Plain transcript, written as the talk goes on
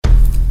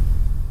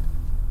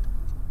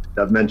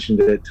I've mentioned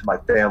it to my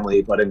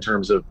family, but in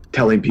terms of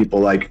telling people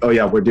like, oh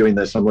yeah, we're doing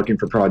this, I'm looking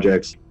for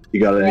projects,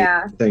 you got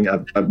anything?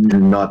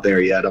 I'm not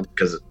there yet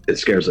because it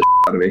scares the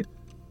out of me.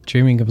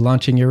 Dreaming of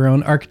launching your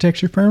own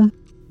architecture firm?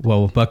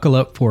 Well, buckle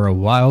up for a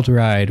wild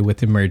ride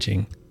with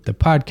Emerging, the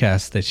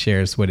podcast that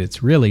shares what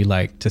it's really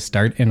like to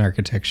start an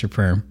architecture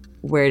firm.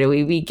 Where do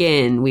we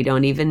begin? We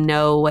don't even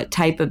know what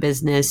type of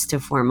business to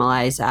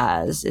formalize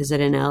as. Is it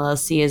an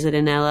LLC? Is it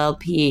an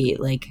LLP?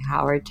 Like,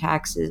 how are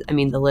taxes? I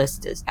mean, the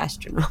list is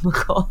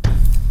astronomical.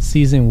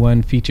 Season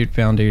 1 featured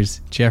founders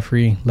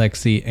Jeffrey,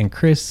 Lexi, and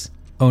Chris,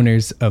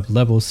 owners of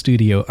Level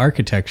Studio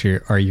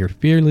Architecture, are your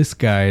fearless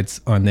guides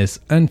on this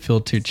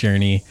unfiltered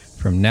journey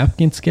from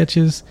napkin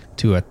sketches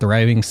to a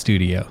thriving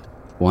studio.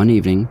 One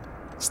evening,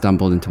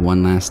 stumbled into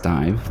one last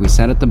dive, we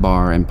sat at the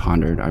bar and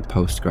pondered our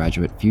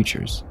postgraduate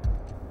futures.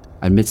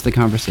 Amidst the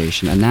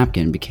conversation, a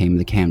napkin became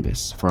the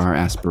canvas for our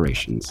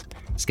aspirations,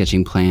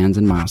 sketching plans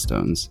and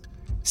milestones,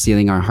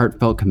 sealing our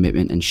heartfelt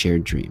commitment and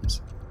shared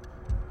dreams.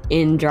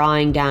 In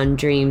drawing down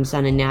dreams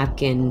on a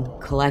napkin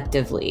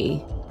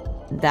collectively,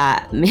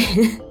 that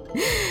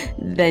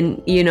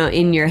then, you know,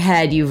 in your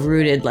head, you've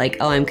rooted like,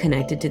 oh, I'm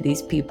connected to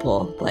these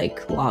people,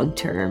 like long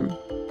term.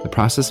 The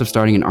process of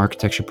starting an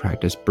architecture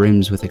practice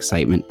brims with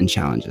excitement and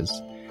challenges,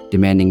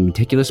 demanding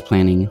meticulous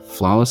planning,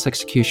 flawless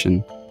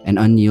execution, and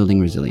unyielding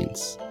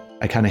resilience.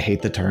 I kind of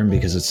hate the term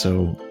because it's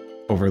so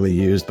overly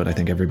used, but I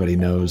think everybody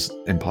knows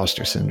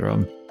imposter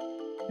syndrome.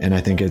 And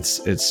I think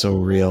it's so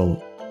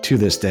real to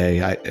this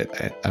day. I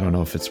don't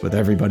know if it's with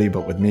everybody,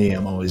 but with me,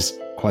 I'm always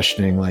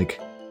questioning like,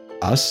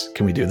 us?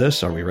 Can we do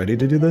this? Are we ready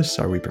to do this?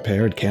 Are we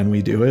prepared? Can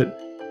we do it?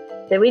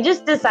 Did we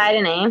just decide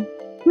a name?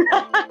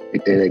 We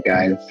did it,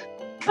 guys.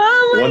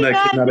 Oh my One that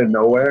God. came out of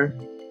nowhere.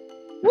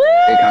 Woo!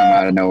 It came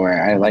out of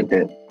nowhere. I liked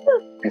it.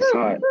 I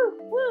saw it.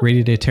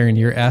 Ready to turn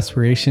your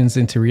aspirations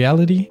into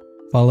reality?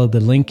 Follow the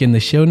link in the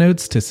show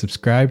notes to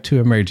subscribe to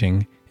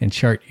Emerging and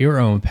chart your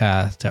own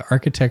path to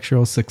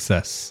architectural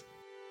success.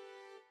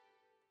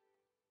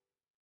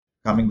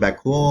 Coming back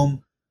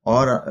home,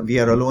 or we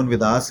are alone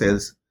with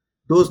ourselves,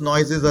 those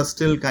noises are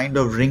still kind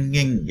of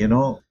ringing, you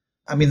know.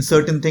 I mean,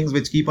 certain things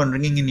which keep on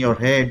ringing in your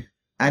head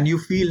and you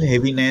feel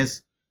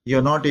heaviness.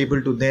 You're not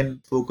able to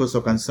then focus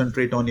or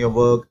concentrate on your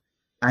work,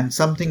 and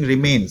something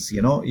remains,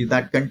 you know,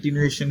 that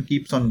continuation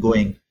keeps on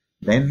going.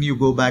 Then you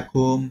go back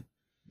home.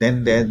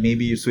 Then there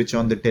maybe you switch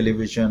on the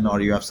television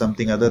or you have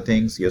something other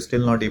things, you're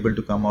still not able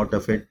to come out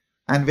of it.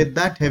 And with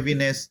that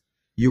heaviness,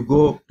 you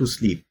go to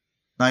sleep.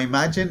 Now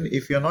imagine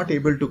if you're not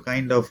able to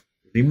kind of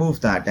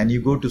remove that and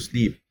you go to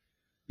sleep,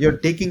 you're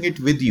taking it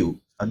with you.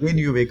 Again,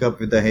 you wake up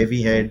with a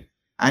heavy head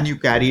and you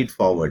carry it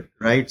forward,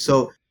 right?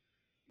 So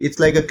it's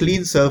like a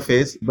clean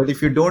surface, but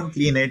if you don't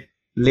clean it,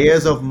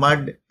 layers of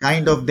mud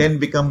kind of then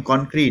become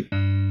concrete.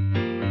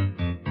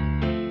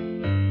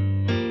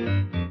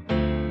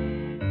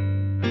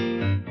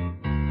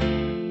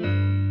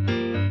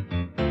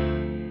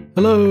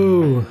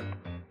 Hello,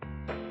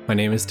 my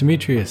name is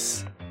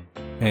Demetrius,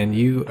 and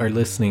you are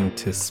listening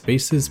to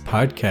Spaces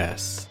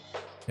Podcast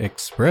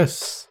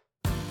Express.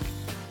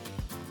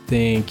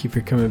 Thank you for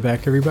coming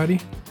back,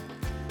 everybody.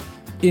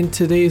 In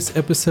today's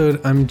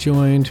episode, I'm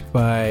joined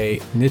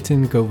by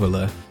Nitin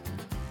Govala.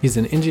 He's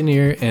an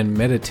engineer and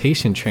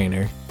meditation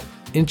trainer.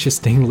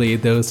 Interestingly,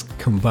 those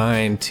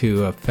combine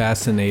to a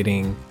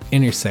fascinating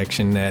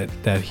intersection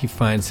that he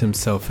finds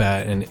himself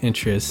at and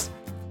interest.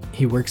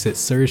 He works at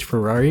Serge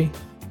Ferrari,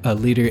 a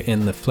leader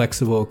in the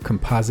flexible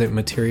composite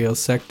materials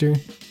sector.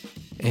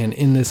 And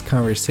in this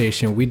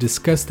conversation, we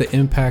discuss the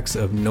impacts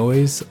of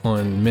noise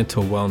on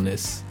mental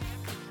wellness.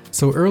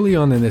 So early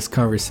on in this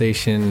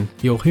conversation,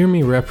 you'll hear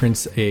me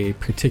reference a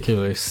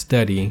particular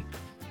study.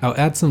 I'll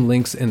add some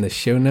links in the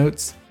show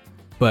notes,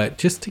 but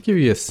just to give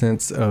you a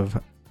sense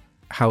of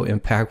how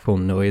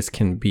impactful noise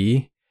can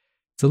be,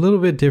 it's a little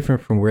bit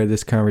different from where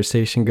this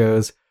conversation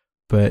goes,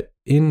 but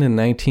in the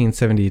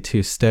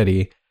 1972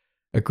 study,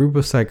 a group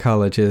of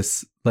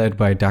psychologists led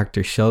by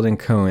Dr. Sheldon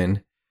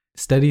Cohen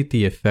studied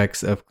the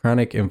effects of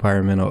chronic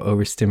environmental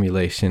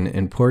overstimulation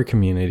in poor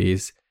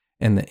communities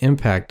and the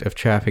impact of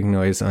traffic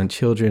noise on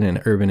children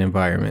in urban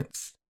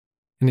environments.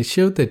 And it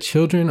showed that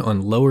children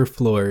on lower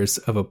floors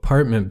of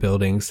apartment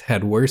buildings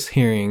had worse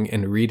hearing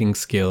and reading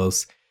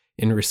skills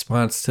in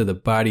response to the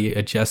body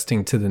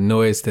adjusting to the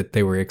noise that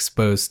they were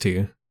exposed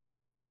to.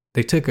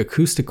 They took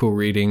acoustical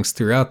readings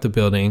throughout the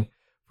building.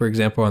 For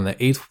example, on the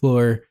 8th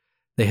floor,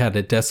 they had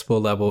a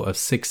decibel level of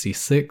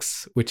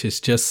 66, which is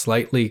just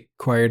slightly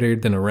quieter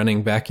than a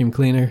running vacuum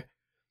cleaner.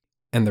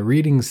 And the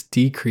readings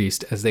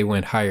decreased as they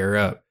went higher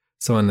up.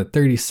 So on the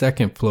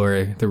 32nd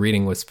floor, the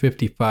reading was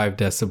 55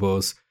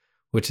 decibels,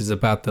 which is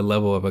about the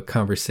level of a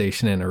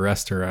conversation in a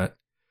restaurant.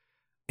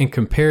 In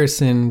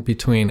comparison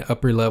between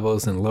upper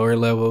levels and lower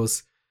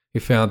levels, we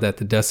found that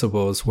the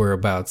decibels were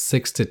about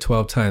 6 to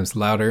 12 times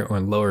louder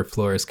on lower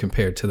floors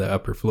compared to the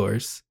upper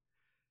floors.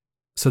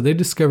 So they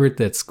discovered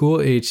that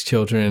school-age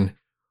children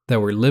that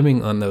were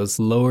living on those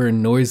lower,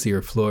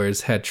 noisier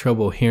floors had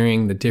trouble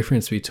hearing the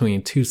difference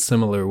between two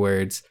similar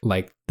words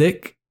like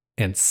thick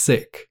and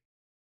sick.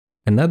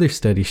 Another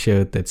study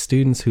showed that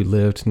students who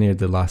lived near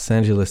the Los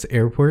Angeles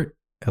airport,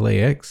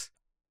 LAX,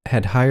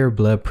 had higher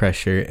blood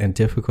pressure and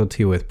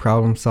difficulty with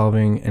problem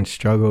solving and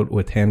struggled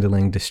with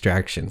handling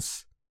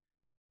distractions.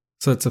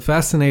 So it's a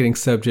fascinating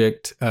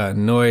subject.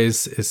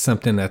 Noise is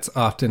something that's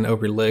often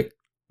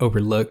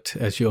overlooked,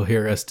 as you'll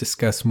hear us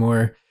discuss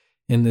more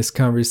in this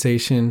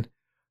conversation.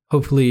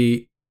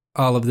 Hopefully,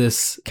 all of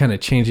this kind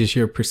of changes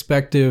your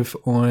perspective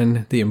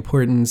on the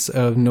importance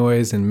of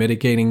noise and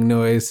mitigating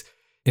noise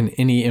in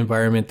any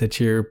environment that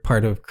you're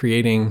part of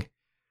creating.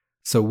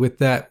 So with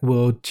that,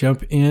 we'll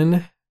jump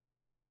in.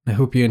 I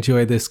hope you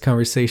enjoy this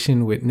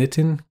conversation with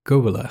Nitin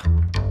Govala.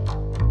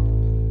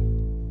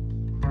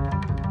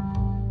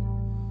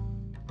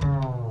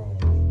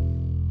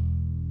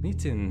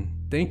 Nitin,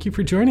 thank you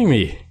for joining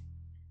me.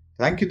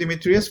 Thank you,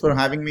 Demetrius, for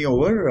having me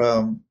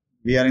over.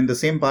 We are in the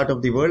same part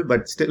of the world,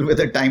 but still with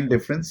a time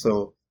difference.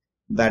 So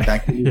that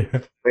actually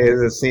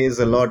says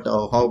a lot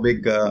of how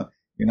big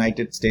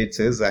United States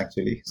is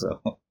actually. So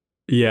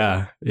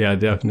yeah,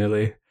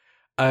 definitely.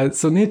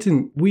 So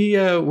Nitin,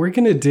 we're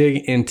going to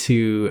dig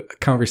into a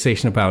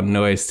conversation about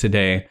noise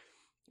today.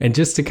 And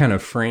just to kind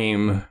of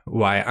frame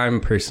why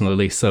I'm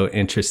personally so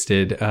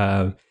interested,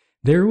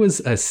 there was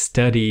a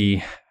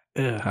study,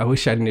 I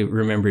wish I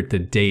remembered the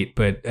date,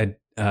 but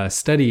a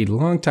study a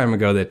long time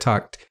ago that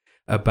talked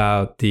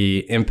about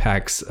the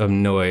impacts of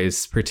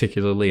noise,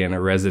 particularly in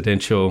a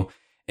residential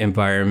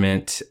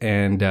environment,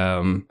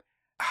 and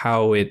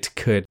how it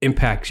could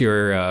impact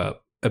your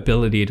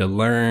ability to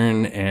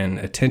learn and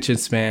attention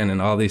span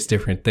and all these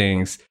different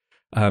things.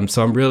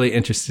 So I'm really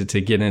interested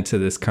to get into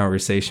this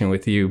conversation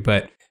with you.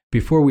 But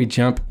before we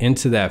jump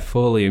into that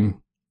fully,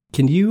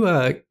 can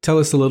you tell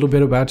us a little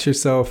bit about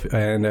yourself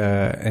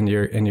and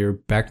your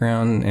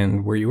background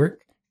and where you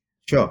work?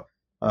 Sure.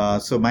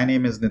 So my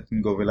name is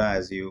Nitin Govala,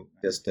 as you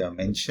just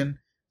mentioned.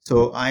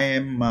 So I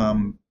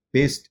am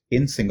based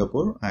in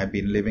Singapore. I've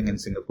been living in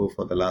Singapore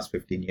for the last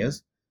 15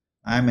 years.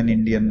 I'm an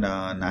Indian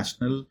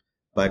national,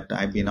 but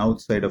I've been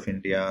outside of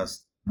India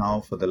now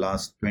for the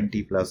last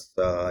 20 plus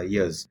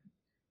years.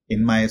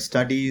 In my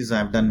studies,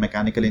 I've done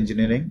mechanical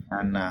engineering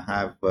and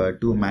have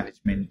 2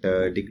 management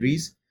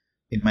degrees.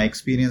 In my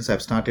experience,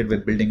 I've started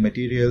with building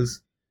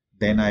materials.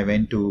 Then I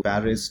went to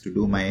Paris to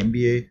do my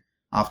MBA.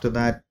 After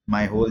that,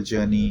 my whole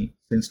journey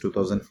since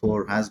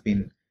 2004 has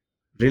been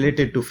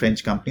related to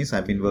French companies.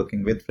 I've been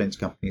working with French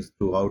companies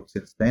throughout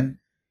since then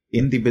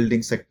in the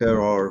building sector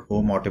or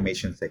home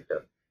automation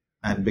sector.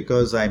 And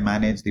because I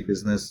manage the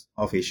business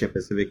of Asia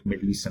Pacific,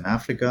 Middle East and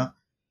Africa,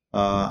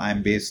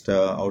 I'm based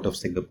out of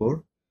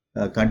Singapore,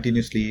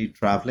 continuously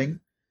traveling.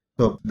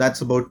 So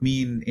that's about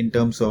me in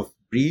terms of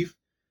brief.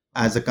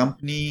 As a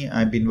company,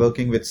 I've been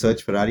working with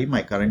Search Ferrari,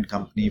 my current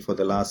company, for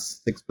the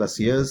last 6+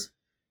 years.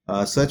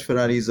 Search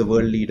Ferrari is a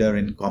world leader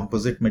in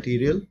composite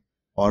material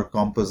or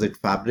composite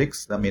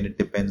fabrics. I mean, it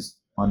depends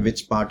on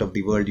which part of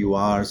the world you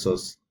are. So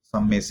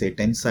some may say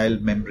tensile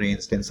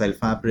membranes, tensile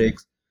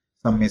fabrics.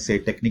 Some may say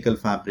technical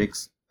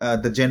fabrics.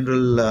 The general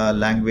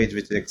language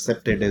which is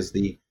accepted is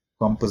the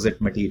composite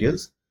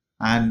materials.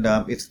 And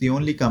it's the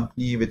only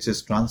company which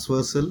is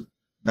transversal,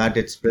 that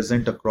it's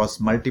present across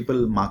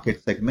multiple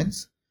market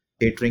segments,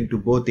 catering to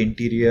both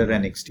interior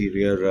and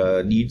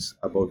exterior needs,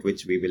 about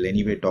which we will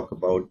anyway talk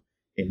about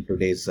in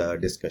today's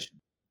discussion.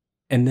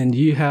 And then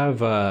you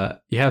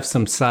have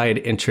some side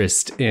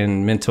interest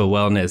in mental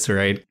wellness,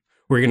 right?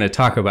 We're going to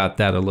talk about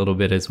that a little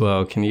bit as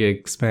well. Can you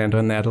expand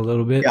on that a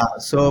little bit? Yeah.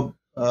 So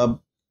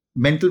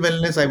mental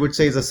wellness, I would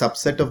say, is a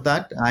subset of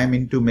that. I'm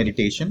into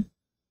meditation.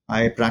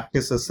 I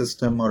practice a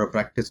system or a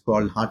practice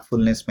called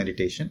heartfulness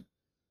meditation.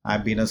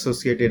 I've been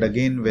associated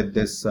again with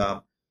this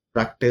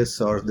practice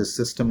or this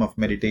system of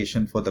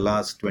meditation for the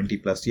last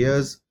 20+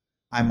 years.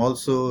 I'm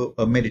also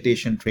a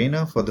meditation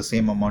trainer for the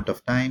same amount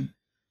of time.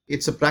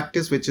 It's a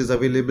practice which is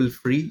available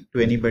free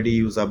to anybody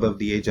who's above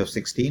the age of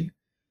 16.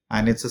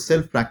 And it's a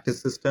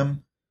self-practice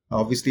system.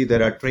 Obviously,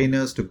 there are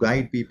trainers to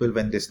guide people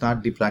when they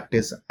start the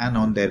practice and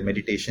on their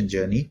meditation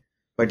journey.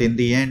 But in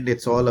the end,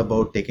 it's all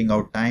about taking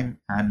out time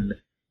and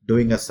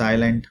doing a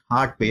silent,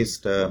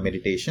 heart-based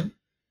meditation.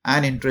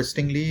 And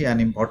interestingly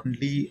and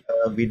importantly,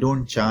 we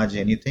don't charge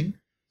anything.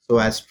 So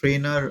as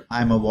trainer,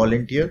 I'm a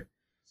volunteer.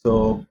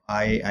 So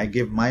I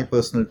give my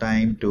personal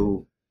time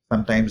to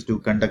sometimes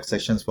conduct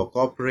sessions for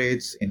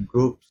corporates, in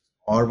groups,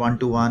 or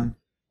one-to-one,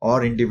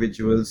 or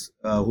individuals,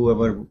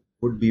 whoever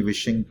would be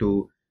wishing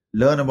to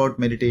learn about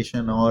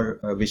meditation or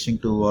wishing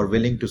to or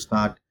willing to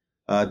start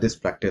this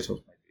practice of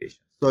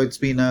meditation. So it's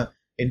been an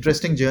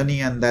interesting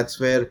journey, and that's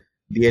where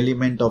the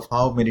element of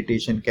how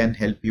meditation can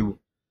help you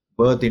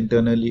both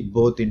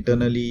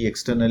internally,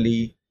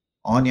 externally,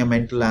 on your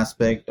mental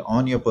aspect,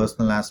 on your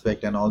personal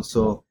aspect, and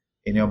also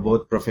in your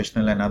both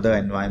professional and other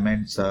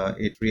environments.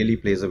 It really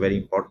plays a very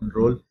important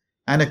role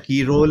and a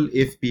key role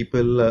if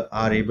people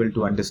are able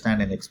to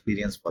understand and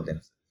experience for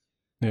themselves.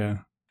 Yeah.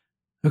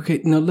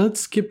 Okay, now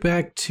let's get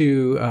back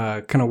to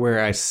kind of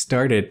where I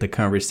started the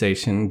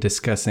conversation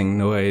discussing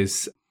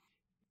noise.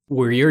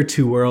 Where your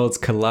two worlds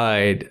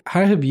collide,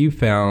 how have you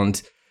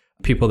found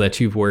people that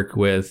you've worked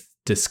with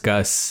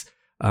discuss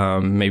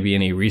maybe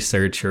any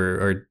research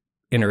or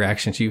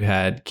interactions you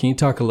had. Can you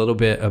talk a little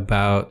bit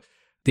about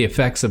the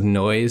effects of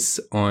noise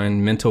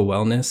on mental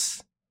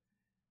wellness?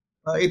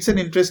 It's an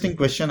interesting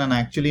question, and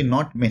actually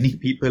not many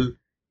people,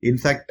 in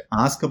fact,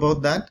 ask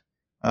about that.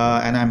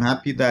 And I'm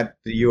happy that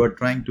you are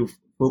trying to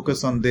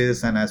focus on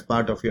this, and as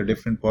part of your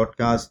different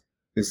podcasts,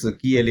 this is a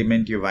key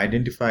element you've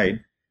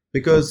identified,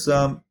 because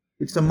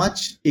it's a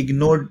much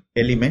ignored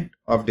element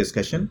of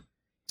discussion.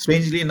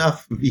 Strangely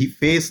enough, we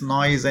face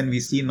noise and we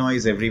see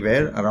noise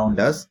everywhere around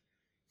us.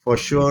 For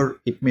sure,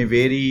 it may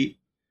vary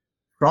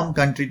from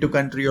country to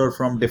country or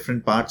from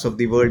different parts of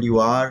the world you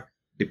are,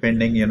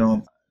 depending,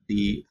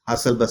 the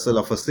hustle bustle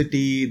of a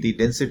city, the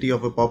density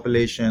of a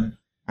population,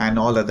 and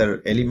all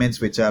other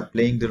elements which are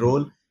playing the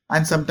role.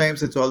 And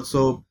sometimes it's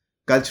also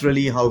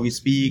culturally how we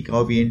speak,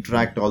 how we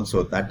interact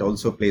also. That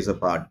also plays a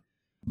part.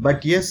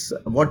 But yes,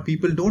 what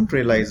people don't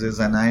realize is,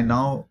 and I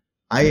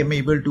am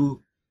able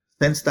to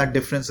sense that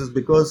differences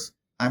because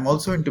I'm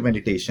also into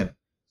meditation.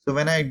 So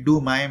when I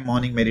do my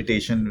morning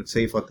meditation,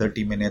 say for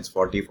 30 minutes,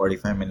 40,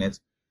 45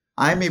 minutes,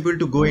 I'm able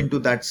to go into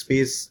that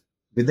space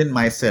within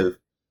myself,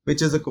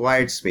 which is a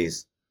quiet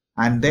space.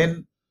 And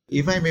then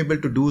if I'm able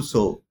to do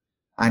so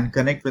and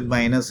connect with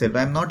my inner self,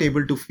 I'm not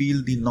able to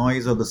feel the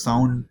noise or the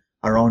sound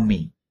around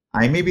me.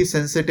 I may be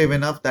sensitive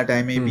enough that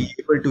I may be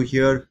able to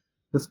hear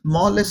the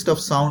smallest of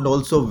sound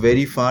also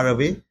very far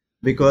away,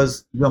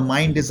 because your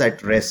mind is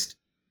at rest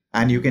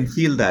and you can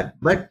feel that,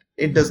 but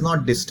it does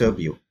not disturb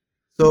you.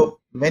 So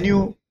when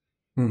you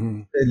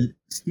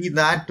see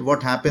that,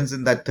 what happens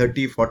in that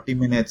 30, 40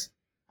 minutes,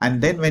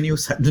 and then when you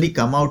suddenly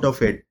come out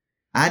of it,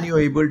 and you're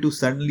able to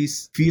suddenly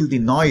feel the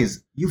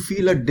noise, you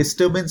feel a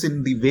disturbance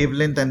in the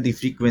wavelength and the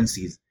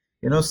frequencies.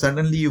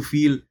 Suddenly you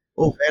feel,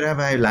 oh, where have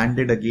I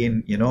landed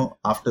again,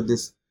 after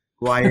this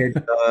quiet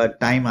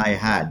time I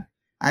had.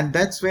 And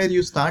that's where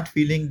you start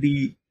feeling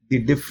the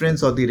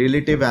difference or the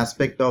relative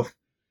aspect of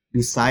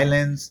the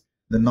silence,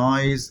 the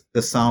noise,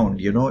 the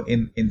sound,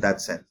 in that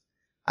sense.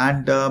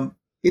 And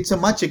it's a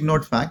much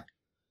ignored fact.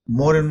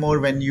 More and more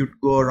when you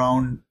go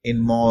around in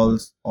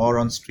malls or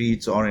on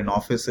streets or in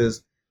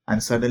offices,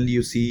 and suddenly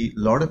you see a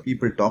lot of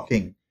people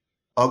talking.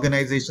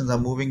 Organizations are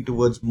moving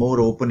towards more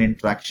open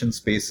interaction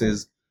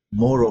spaces,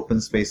 more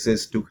open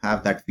spaces to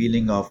have that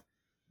feeling of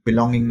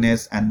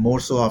belongingness, and more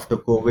so after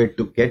COVID,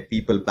 to get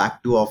people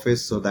back to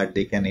office so that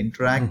they can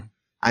interact.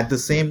 At the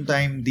same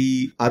time,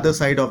 the other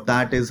side of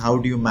that is, how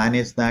do you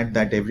manage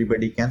that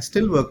everybody can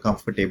still work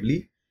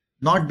comfortably,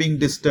 not being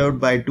disturbed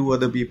by 2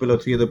 other people or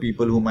 3 other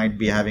people who might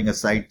be having a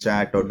side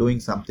chat or doing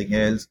something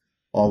else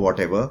or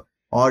whatever.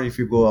 Or if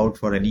you go out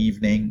for an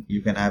evening,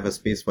 you can have a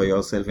space for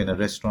yourself in a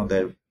restaurant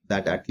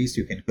that at least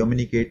you can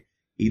communicate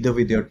either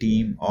with your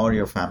team or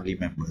your family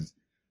members.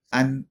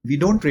 And we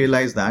don't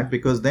realize that,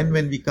 because then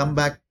when we come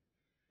back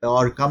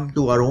or come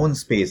to our own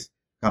space,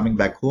 coming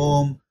back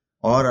home,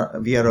 or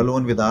we are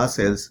alone with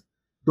ourselves,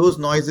 those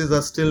noises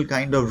are still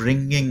kind of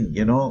ringing,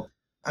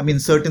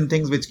 certain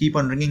things which keep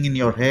on ringing in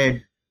your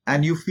head,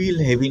 and you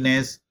feel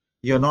heaviness.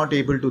 You're not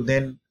able to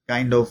then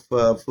kind of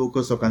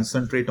focus or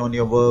concentrate on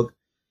your work.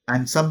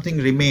 And something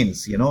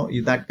remains,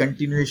 that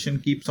continuation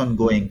keeps on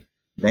going.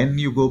 Then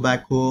you go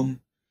back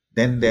home,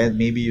 then there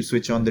maybe you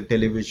switch on the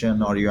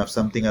television or you have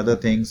something other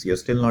things, you're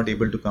still not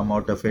able to come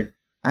out of it.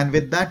 And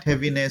with that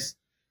heaviness,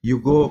 you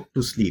go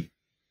to sleep.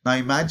 Now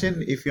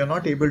imagine if you're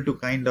not able to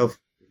kind of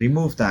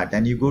remove that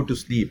and you go to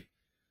sleep,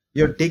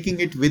 you're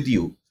taking it with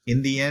you.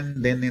 In the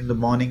end, then in the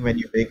morning when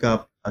you wake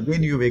up,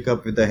 again you wake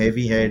up with a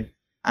heavy head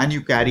and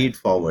you carry it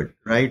forward,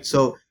 right?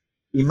 So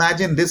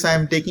imagine this,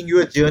 I'm taking you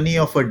a journey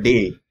of a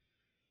day.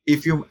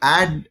 If you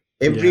add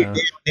every day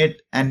on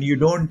it and you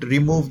don't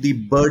remove the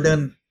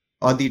burden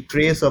or the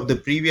trace of the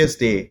previous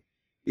day,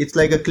 it's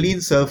like a clean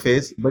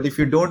surface. But if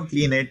you don't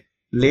clean it,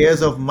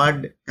 layers of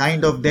mud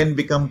kind of then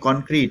become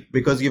concrete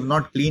because you've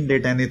not cleaned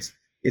it, and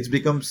it's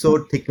become so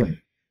thickened.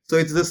 So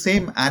it's the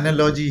same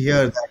analogy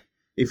here, that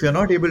if you're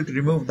not able to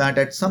remove that,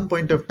 at some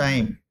point of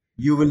time,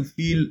 you will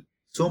feel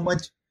so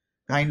much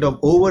kind of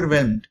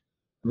overwhelmed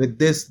with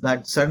this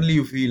that suddenly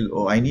you feel,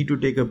 oh, I need to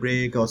take a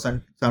break, or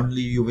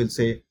suddenly you will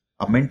say,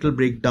 a mental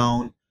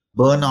breakdown,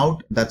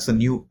 burnout. That's a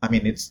new,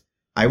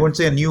 I won't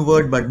say a new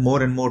word, but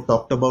more and more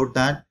talked about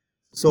that.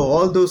 So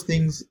all those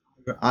things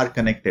are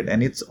connected,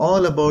 and it's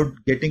all about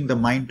getting the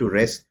mind to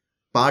rest.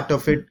 Part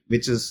of it,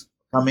 which is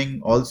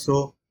coming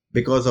also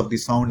because of the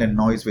sound and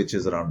noise which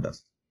is around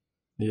us.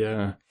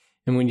 Yeah.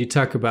 And when you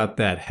talk about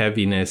that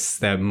heaviness,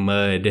 that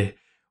mud,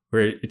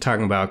 we're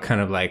talking about kind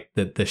of like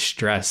the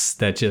stress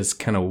that just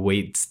kind of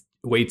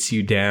weights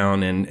you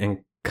down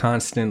and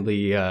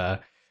constantly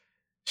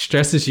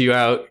stresses you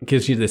out,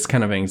 gives you this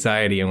kind of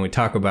anxiety. And we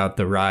talk about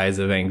the rise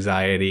of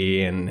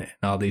anxiety and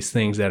all these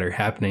things that are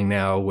happening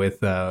now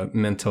with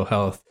mental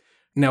health.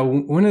 Now,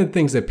 one of the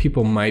things that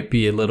people might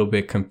be a little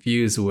bit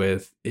confused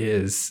with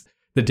is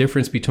the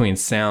difference between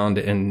sound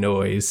and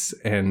noise.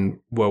 And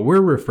what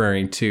we're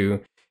referring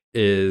to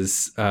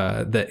is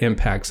the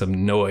impacts of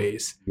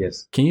noise.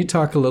 Yes. Can you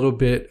talk a little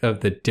bit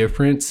of the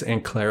difference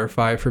and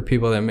clarify for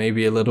people that may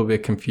be a little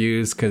bit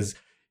confused? Because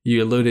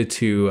You alluded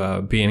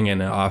to being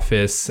in an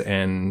office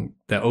and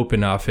the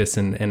open office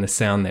and the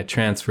sound that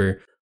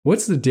transfer.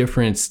 What's the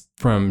difference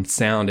from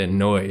sound and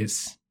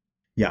noise?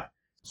 Yeah.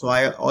 So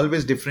I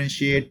always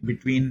differentiate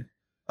between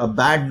a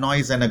bad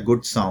noise and a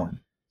good sound.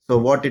 So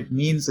what it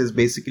means is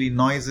basically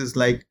noise is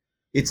like,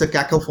 it's a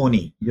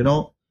cacophony,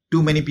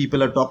 too many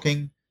people are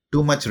talking,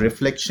 too much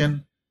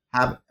reflection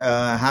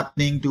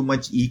happening, too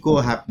much echo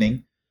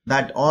happening,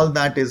 that all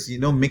that is,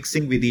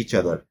 mixing with each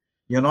other.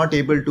 You're not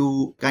able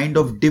to kind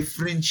of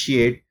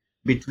differentiate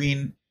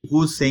between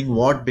who's saying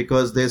what,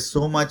 because there's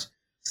so much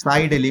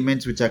side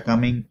elements which are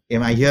coming.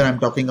 I'm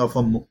talking of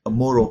a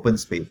more open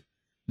space.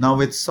 Now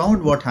with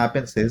sound, what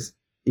happens is,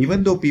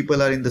 even though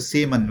people are in the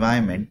same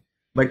environment,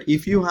 but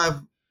if you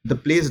have the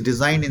place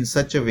designed in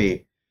such a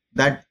way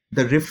that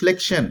the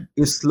reflection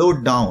is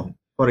slowed down,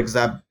 for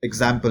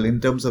example, in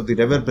terms of the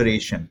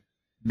reverberation,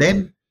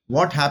 then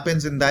what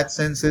happens in that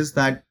sense is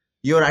that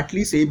you're at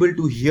least able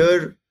to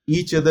hear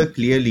each other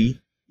clearly,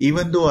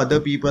 even though other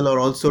people are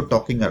also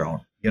talking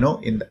around,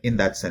 in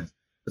that sense.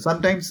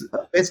 Sometimes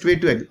the best way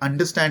to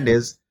understand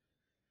is,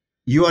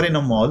 you are in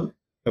a mall,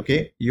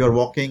 okay, you're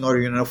walking, or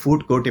you're in a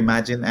food court,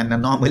 imagine, and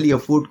normally a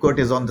food court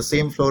is on the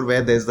same floor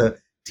where there's the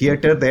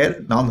theater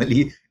there.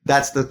 Normally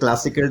that's the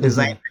classical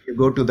design. You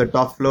go to the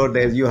top floor,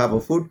 there you have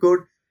a food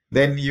court,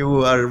 then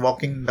you are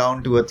walking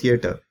down to a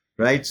theater,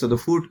 right? So the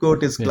food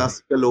court is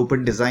classical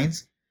open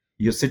designs.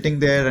 You're sitting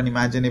there, and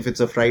imagine if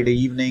it's a Friday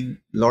evening,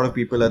 a lot of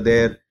people are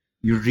there.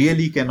 You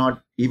really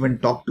cannot even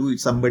talk to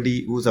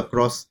somebody who's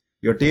across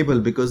your table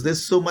because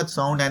there's so much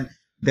sound, and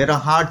there are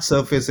hard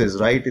surfaces,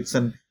 right?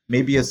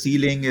 Maybe a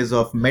ceiling is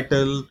of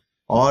metal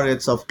or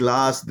it's of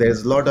glass.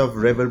 There's a lot of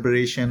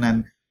reverberation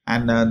and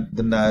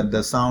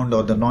the sound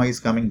or the noise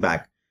coming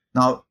back.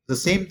 Now, the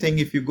same thing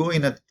if you go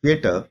in a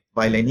theater,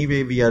 while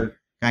anyway we are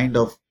kind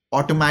of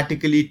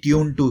automatically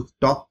tuned to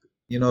talk,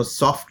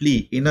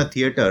 softly in a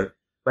theater.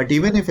 But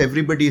even if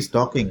everybody is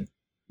talking,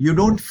 you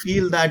don't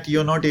feel that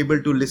you're not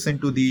able to listen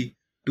to the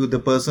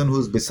person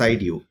who's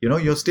beside you.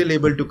 You're still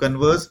able to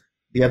converse.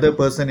 The other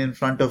person in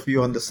front of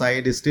you on the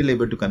side is still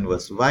able to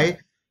converse. Why?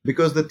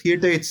 Because the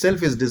theater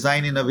itself is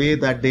designed in a way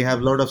that they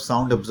have a lot of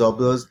sound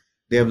absorbers.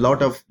 They have a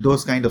lot of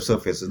those kind of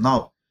surfaces.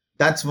 Now,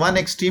 that's one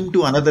extreme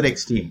to another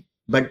extreme.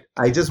 But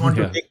I just want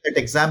to take that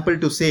example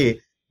to say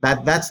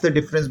that that's the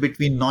difference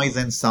between noise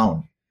and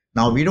sound.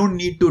 Now, we don't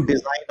need to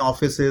design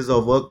offices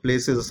or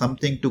workplaces or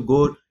something to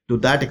go to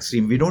that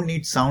extreme. We don't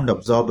need sound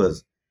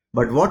absorbers.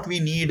 But what we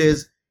need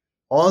is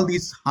all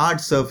these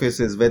hard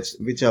surfaces,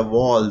 which are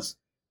walls,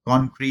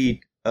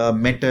 concrete,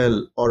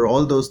 metal, or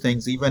all those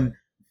things, even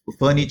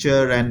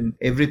furniture and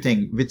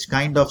everything, which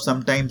kind of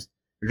sometimes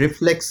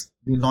reflects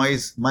the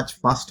noise much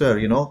faster,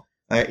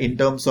 in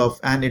terms of,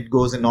 and it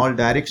goes in all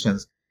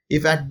directions.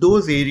 If at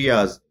those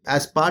areas,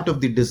 as part of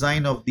the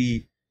design of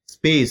the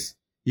space,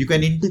 you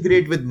can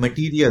integrate with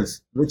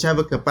materials which have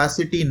a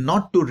capacity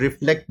not to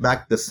reflect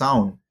back the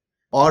sound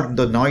or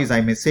the noise,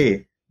 I may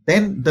say,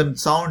 then the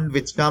sound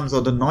which comes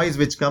or the noise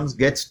which comes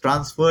gets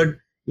transferred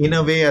in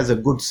a way as a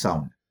good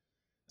sound.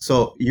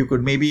 So you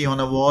could maybe on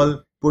a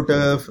wall put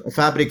a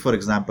fabric, for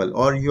example,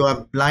 or you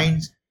have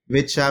blinds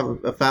which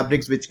have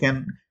fabrics which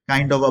can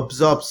kind of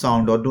absorb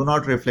sound or do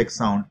not reflect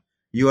sound.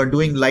 You are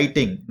doing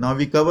lighting. Now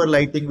we cover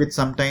lighting with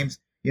sometimes,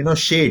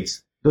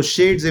 shades. Those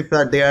shades, if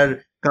they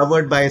are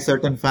covered by a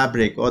certain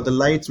fabric, or the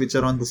lights which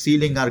are on the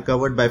ceiling are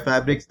covered by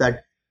fabrics,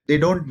 that they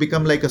don't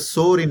become like a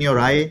sore in your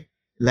eye,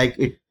 like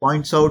it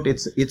points out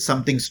it's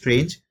something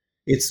strange.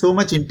 It's so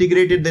much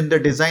integrated in the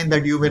design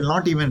that you will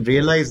not even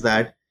realize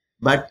that,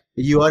 but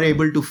you are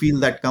able to feel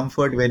that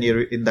comfort when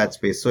you're in that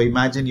space. So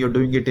imagine you're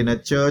doing it in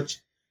a church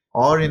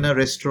or in a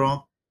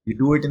restaurant. You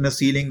do it in a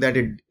ceiling that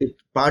it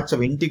parts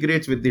of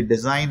integrates with the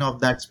design of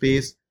that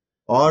space,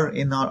 or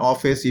in our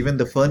office, even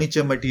the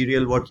furniture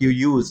material, what you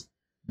use,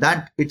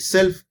 that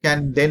itself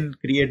can then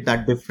create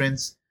that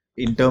difference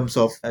in terms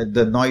of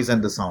the noise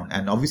and the sound.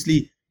 And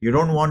obviously, you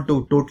don't want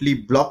to totally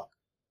block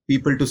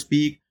people to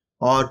speak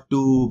or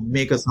to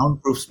make a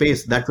soundproof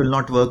space. That will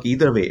not work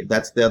either way.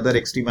 That's the other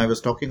extreme I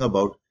was talking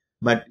about.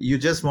 But you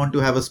just want to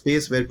have a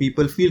space where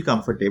people feel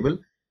comfortable,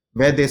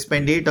 where they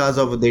spend 8 hours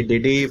of their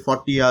day,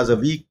 40 hours a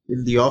week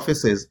in the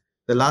offices.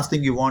 The last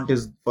thing you want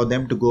is for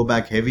them to go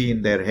back heavy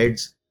in their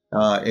heads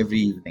every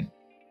evening.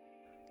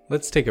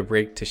 Let's take a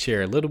break to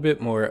share a little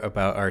bit more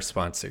about our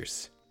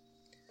sponsors.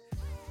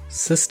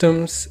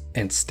 Systems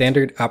and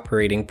standard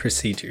operating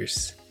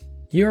procedures.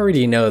 You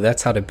already know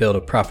that's how to build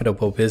a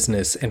profitable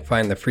business and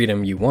find the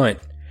freedom you want,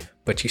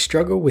 but you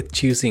struggle with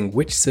choosing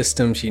which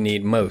systems you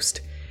need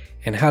most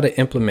and how to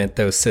implement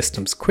those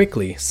systems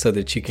quickly so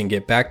that you can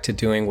get back to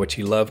doing what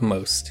you love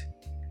most.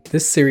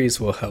 This series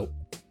will help.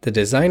 The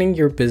Designing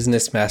Your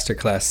Business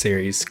Masterclass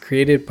series,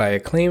 created by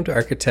acclaimed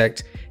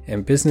architect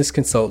and business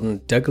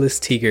consultant Douglas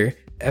Teager,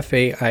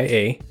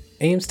 FAIA,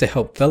 aims to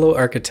help fellow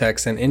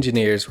architects and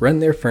engineers run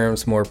their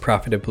firms more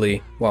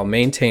profitably while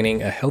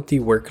maintaining a healthy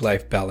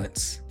work-life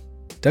balance.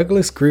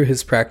 Douglas grew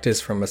his practice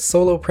from a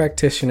solo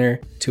practitioner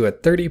to a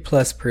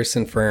 30-plus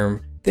person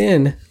firm,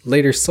 then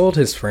later sold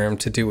his firm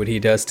to do what he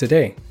does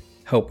today,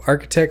 help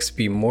architects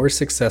be more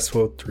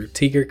successful through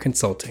Tiger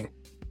Consulting.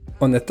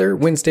 On the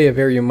third Wednesday of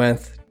every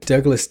month,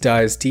 Douglas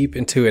dives deep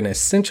into an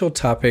essential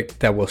topic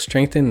that will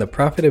strengthen the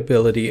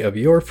profitability of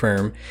your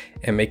firm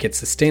and make it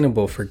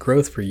sustainable for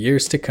growth for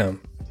years to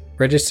come.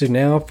 Register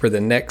now for the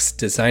next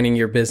Designing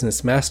Your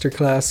Business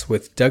Masterclass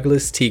with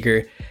Douglas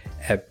Tiger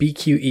at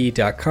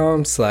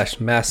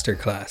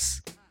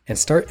bqe.com/masterclass and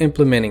start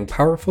implementing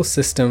powerful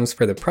systems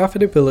for the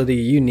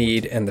profitability you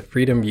need and the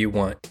freedom you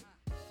want.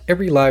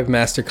 Every live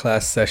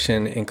masterclass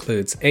session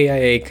includes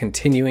AIA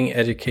continuing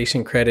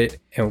education credit,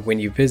 and when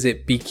you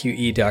visit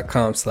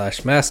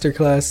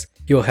bqe.com/masterclass,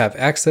 you'll have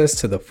access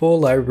to the full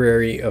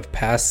library of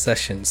past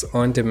sessions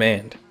on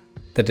demand.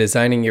 The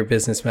Designing Your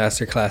Business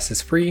Masterclass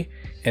is free,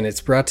 and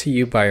it's brought to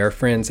you by our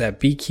friends at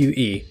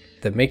BQE,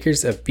 the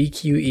makers of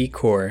BQE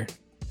Core.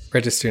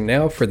 Register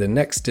now for the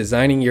next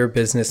Designing Your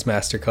Business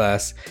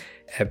Masterclass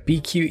at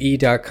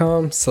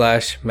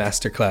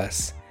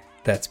bqe.com/masterclass.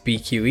 That's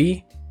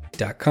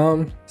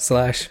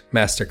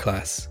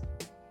bqe.com/masterclass.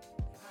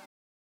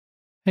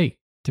 Hey,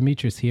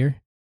 Demetrius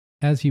here.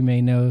 As you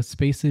may know,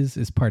 Spaces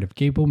is part of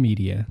Gable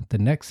Media, the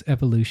next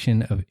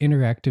evolution of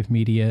interactive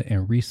media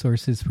and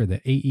resources for the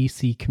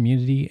AEC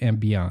community and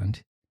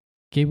beyond.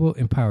 Gable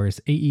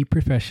empowers AE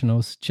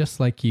professionals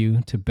just like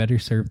you to better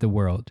serve the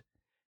world.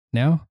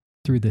 Now,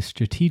 through the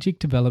strategic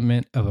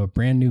development of a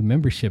brand new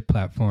membership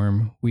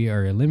platform, we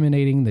are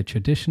eliminating the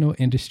traditional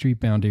industry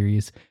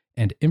boundaries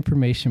and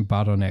information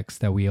bottlenecks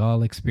that we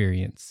all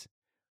experience.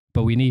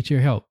 But we need your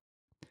help.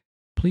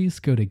 Please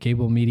go to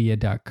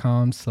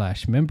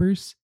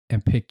gablemedia.com/members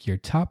and pick your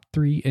top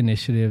 3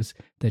 initiatives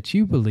that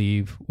you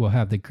believe will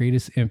have the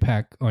greatest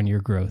impact on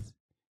your growth,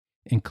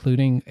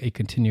 including a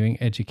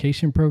continuing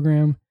education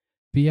program,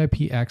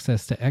 VIP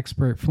access to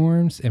expert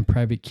forums and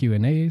private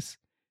Q&As,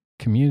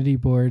 community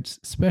boards,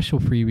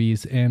 special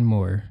freebies, and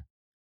more.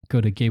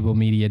 Go to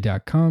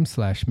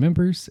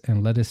gablemedia.com/members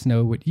and let us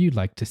know what you'd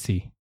like to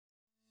see.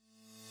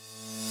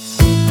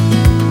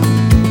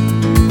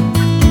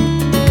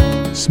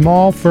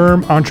 Small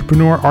firm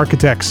entrepreneur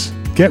architects.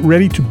 Get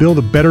ready to build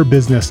a better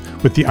business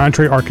with the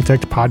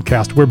EntreArchitect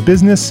podcast, where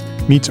business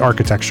meets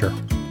architecture.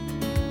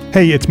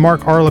 Hey, it's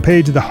Mark R.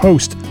 LePage, the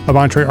host of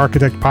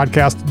EntreArchitect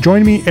podcast.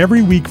 Join me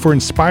every week for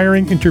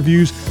inspiring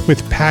interviews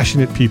with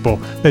passionate people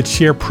that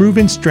share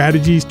proven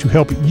strategies to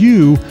help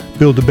you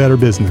build a better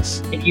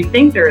business. If you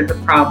think there is a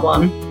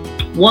problem,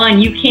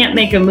 one, you can't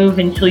make a move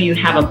until you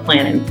have a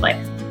plan in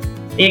place.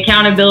 The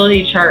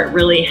accountability chart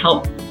really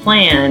helps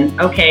plan,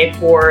 okay,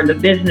 for the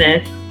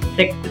business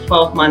 6 to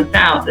 12 months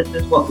out, this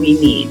is what we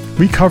need.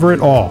 We cover it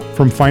all,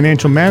 from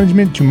financial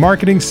management to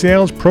marketing,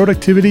 sales,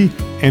 productivity,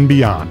 and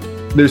beyond.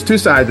 There's 2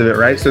 sides of it,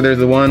 right? So there's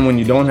the one when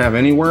you don't have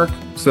any work.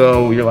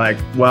 So you're like,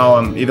 well,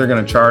 I'm either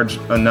going to charge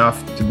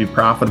enough to be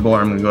profitable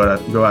or I'm going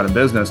to go out of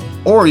business.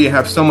 Or you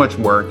have so much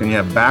work and you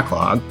have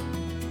backlog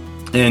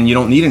and you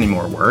don't need any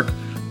more work.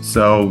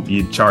 So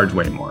you charge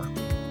way more.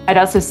 I'd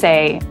also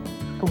say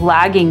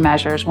lagging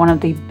measures, one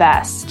of the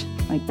best,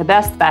 like the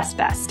best.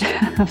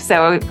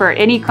 So for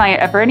any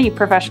client, for any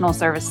professional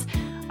service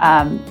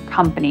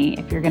company,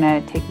 if you're going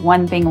to take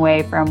one thing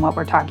away from what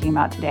we're talking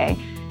about today,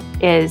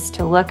 is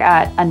to look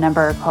at a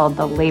number called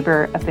the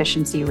labor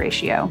efficiency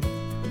ratio.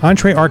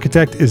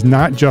 EntreArchitect is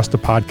not just a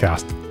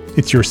podcast.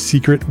 It's your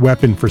secret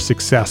weapon for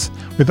success.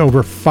 With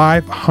over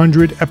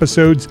 500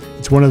 episodes,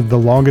 it's one of the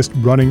longest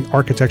running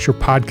architecture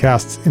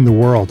podcasts in the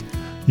world.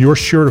 You're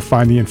sure to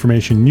find the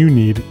information you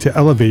need to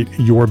elevate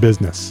your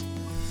business.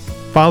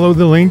 Follow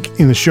the link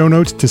in the show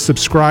notes to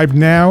subscribe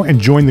now and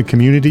join the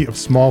community of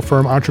small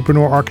firm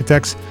entrepreneur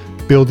architects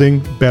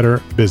building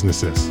better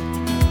businesses.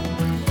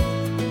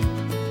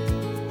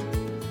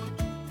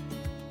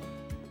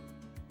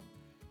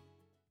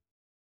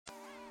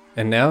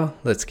 And now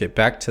let's get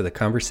back to the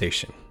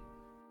conversation.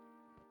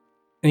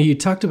 And you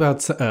talked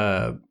about,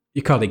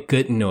 you called it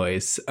good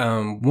noise.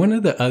 One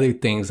of the other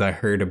things I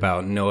heard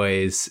about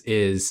noise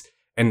is,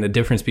 and the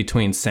difference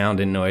between sound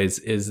and noise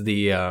is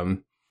the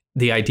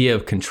idea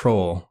of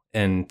control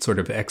and sort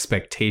of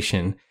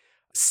expectation.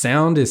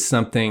 Sound is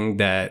something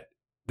that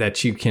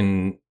you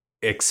can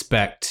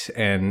expect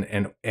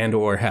and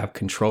or have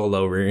control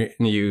over.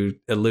 And you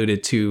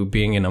alluded to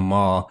being in a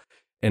mall,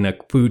 in a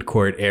food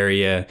court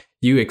area.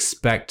 You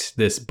expect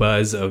this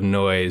buzz of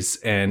noise,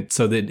 and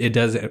so that it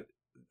doesn't,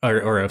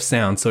 or of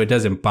sound, so it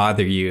doesn't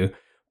bother you.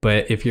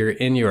 But if you're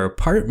in your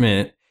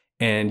apartment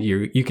and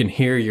you can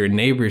hear your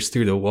neighbors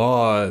through the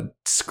wall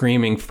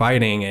screaming,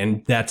 fighting,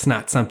 and that's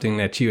not something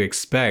that you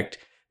expect,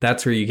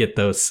 that's where you get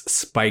those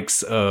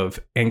spikes of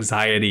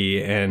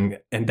anxiety and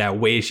that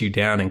weighs you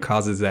down and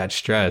causes that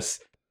stress.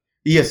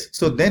 Yes.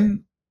 So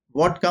then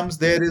what comes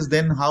there is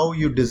then how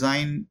you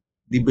design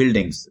the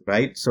buildings,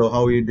 right? So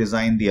how you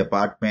design the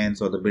apartments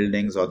or the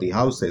buildings or the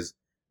houses,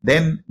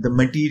 then the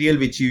material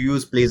which you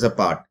use plays a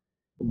part.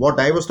 What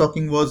I was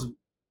talking was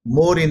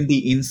more in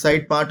the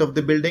inside part of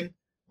the building,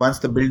 once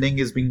the building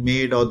is being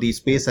made or the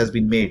space has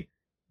been made.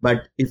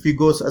 But if you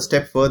go a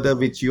step further,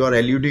 which you are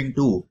alluding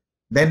to,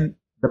 then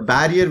the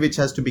barrier which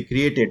has to be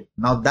created.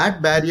 Now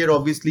that barrier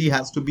obviously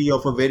has to be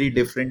of a very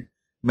different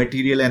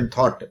material and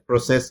thought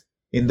process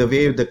in the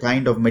way, the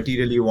kind of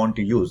material you want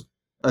to use.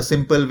 A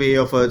simple way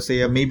of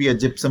maybe a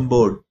gypsum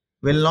board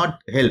will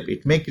not help.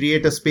 It may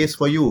create a space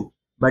for you,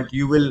 but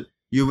you will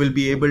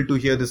be able to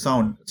hear the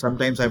sound.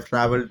 Sometimes I've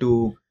traveled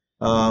to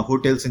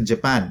hotels in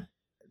Japan.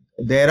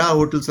 There are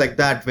hotels like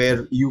that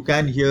where you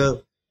can hear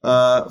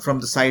from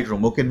the side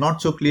room. Okay,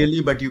 not so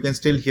clearly, but you can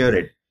still hear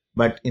it.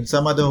 But in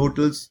some other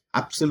hotels,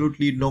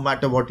 absolutely no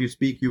matter what you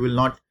speak, you will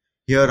not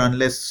hear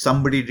unless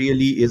somebody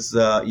really is,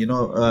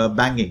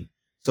 banging.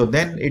 So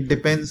then it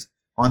depends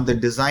on the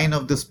design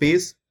of the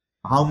space,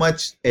 how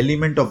much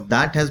element of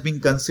that has been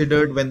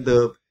considered when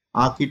the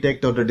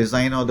architect or the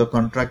designer or the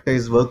contractor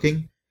is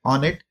working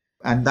on it.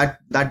 And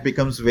that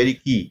becomes very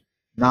key.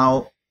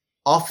 Now,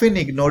 often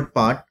ignored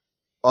part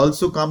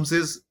also comes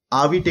is,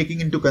 are we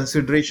taking into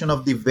consideration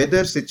of the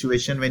weather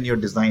situation when you're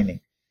designing,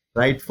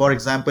 right? For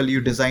example,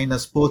 you design a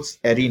sports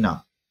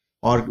arena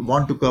or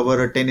want to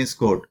cover a tennis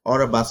court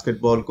or a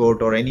basketball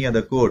court or any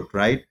other court,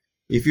 right?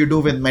 If you do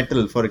with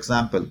metal, for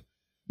example,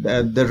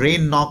 the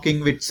rain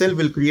knocking itself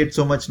will create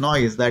so much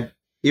noise that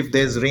if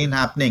there's rain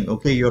happening,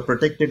 okay, you're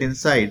protected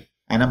inside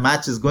and a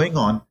match is going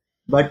on,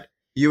 but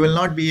you will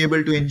not be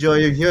able to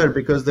enjoy here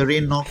because the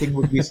rain knocking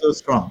would be so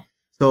strong.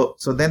 So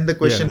then the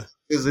question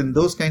is, in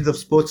those kinds of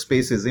sports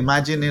spaces,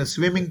 imagine a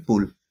swimming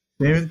pool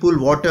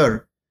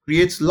water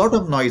creates a lot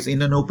of noise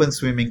in an open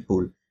swimming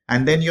pool.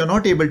 And then you're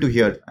not able to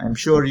hear. I'm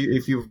sure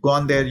if you've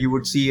gone there, you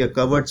would see a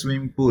covered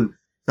swimming pool.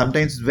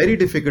 Sometimes it's very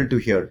difficult to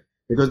hear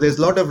because there's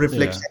a lot of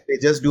reflection. Yeah.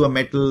 They just do a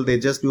metal, they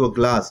just do a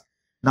glass.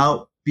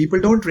 Now,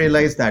 people don't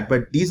realize that,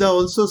 but these are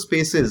also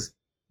spaces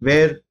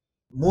where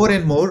more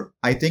and more,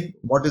 I think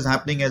what is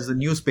happening as the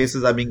new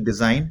spaces are being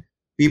designed,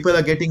 people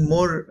are getting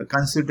more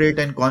considerate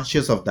and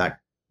conscious of that.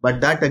 But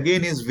that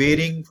again is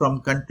varying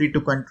from country to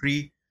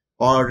country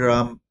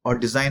or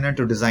designer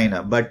to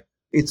designer. But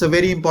it's a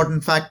very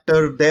important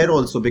factor there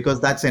also because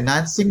that's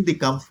enhancing the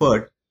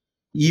comfort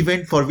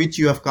event for which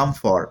you have come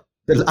for.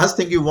 The last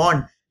thing you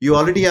want, you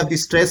already have the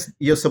stress,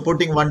 you're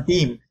supporting one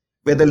team,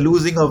 whether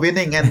losing or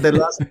winning, and the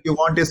last thing you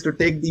want is to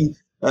take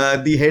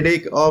the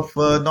headache of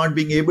not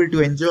being able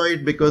to enjoy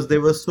it because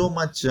there was so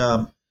much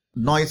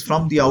noise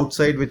from the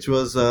outside which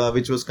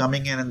was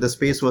coming in, and the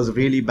space was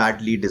really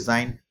badly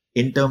designed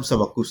in terms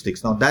of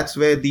acoustics. Now that's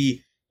where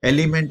the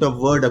element of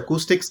word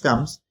acoustics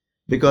comes,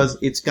 because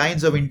it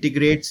kinds of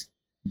integrates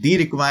the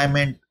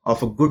requirement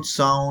of a good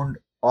sound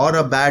or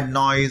a bad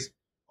noise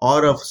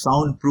or of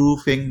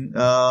soundproofing,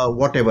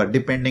 whatever,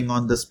 depending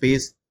on the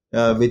space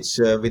which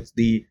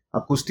the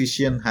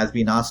acoustician has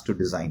been asked to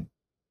design.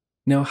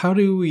 Now, how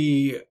do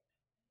we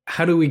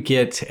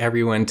get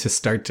everyone to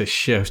start to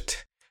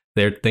shift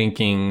their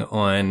thinking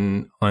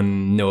on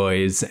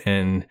noise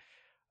and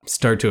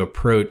start to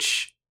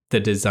approach the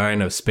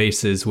design of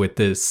spaces with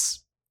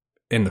this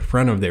in the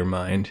front of their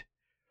mind?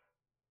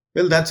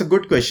 Well, that's a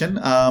good question.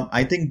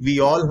 I think we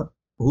all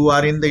who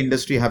are in the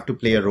industry have to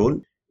play a role.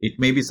 It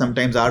may be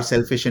sometimes our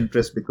selfish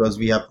interest because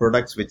we have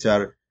products which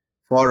are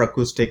for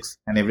acoustics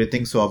and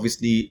everything. So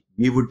obviously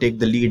we would take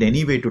the lead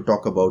anyway to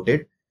talk about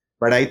it.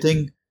 But I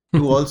think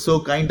to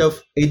also kind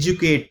of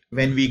educate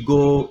when we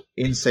go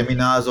in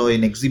seminars or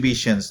in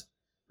exhibitions,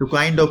 to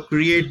kind of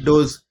create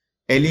those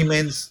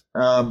elements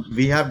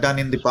we have done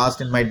in the past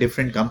in my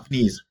different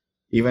companies.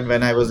 Even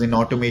when I was in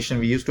automation,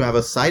 we used to have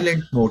a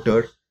silent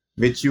motor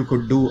which you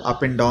could do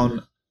up and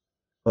down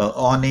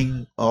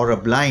awning or a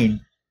blind,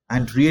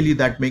 and really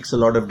that makes a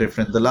lot of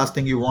difference. The last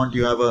thing you want,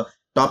 you have a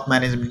top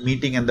management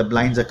meeting and the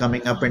blinds are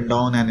coming up and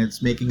down and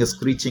it's making a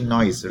screeching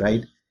noise,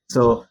 right?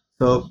 So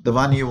the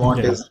one you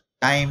want is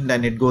timed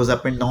and it goes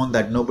up and down,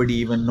 that nobody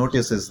even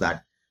notices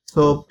that.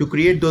 So to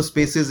create those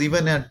spaces,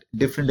 even at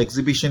different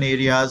exhibition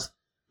areas,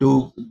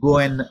 to go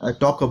and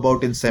talk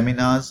about in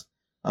seminars,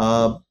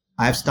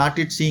 I've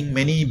started seeing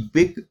many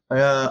big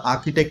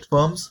architect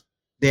firms.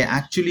 They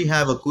actually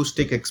have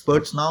acoustic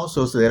experts now.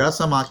 So there are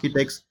some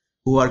architects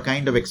who are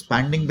kind of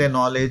expanding their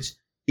knowledge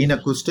in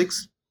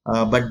acoustics,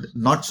 but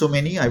not so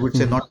many. I would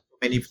say not so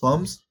many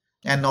firms.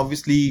 And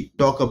obviously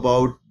talk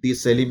about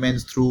these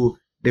elements through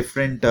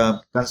different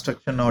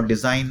construction or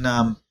design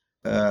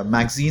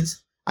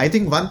magazines. I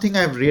think one thing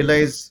I've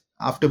realized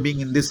after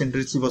being in this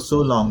industry for so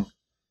long,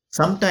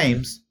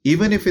 sometimes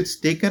even if it's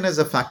taken as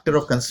a factor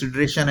of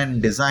consideration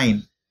and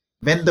design,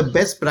 when the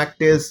best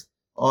practice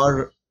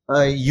or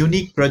a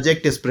unique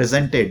project is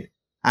presented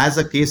as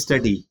a case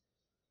study,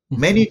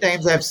 many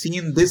times I've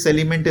seen this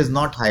element is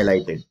not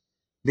highlighted.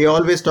 They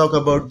always talk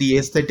about the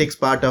aesthetics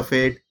part of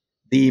it,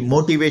 the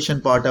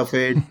motivation part of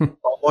it,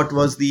 or what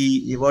was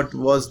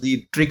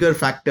the trigger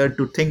factor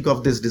to think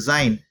of this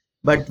design.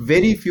 But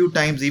very few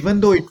times, even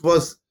though it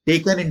was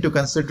taken into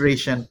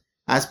consideration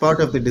as part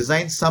of the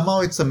design, somehow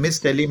it's a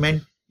missed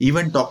element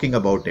even talking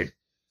about it.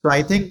 So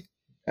I think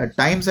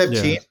times have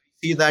changed.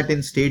 We see that in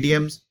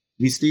stadiums.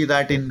 We see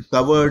that in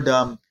covered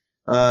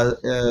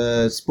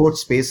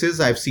sports spaces.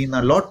 I've seen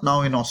a lot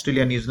now in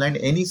Australia, New Zealand.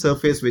 Any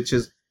surface which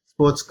is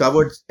sports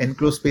covered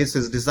enclosed space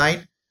is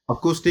designed.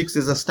 Acoustics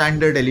is a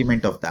standard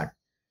element of that.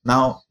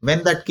 Now,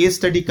 when that case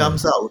study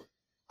comes out,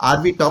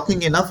 are we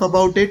talking enough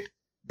about it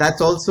That's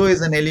also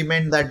is an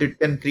element that it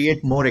can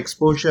create more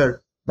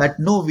exposure. That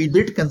no, we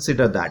did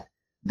consider that.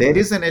 There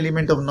is an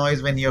element of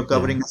noise when you're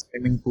covering a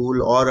swimming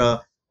pool or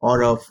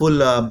a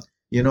full,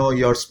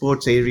 your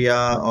sports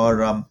area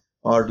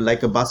or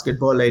like a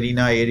basketball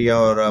arena area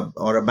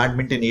or a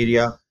badminton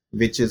area,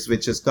 which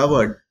is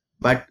covered.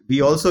 But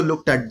we also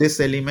looked at this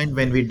element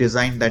when we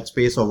designed that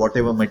space or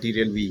whatever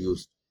material we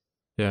used.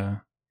 Yeah.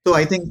 So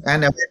I think,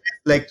 and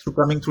like through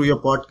coming through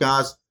your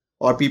podcast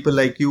or people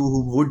like you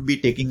who would be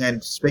taking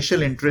a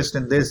special interest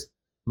in this,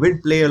 will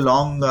play a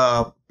long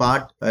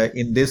part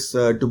in this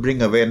to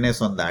bring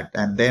awareness on that.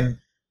 And then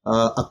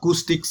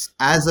acoustics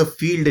as a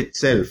field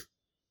itself,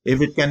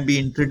 if it can be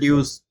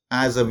introduced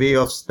as a way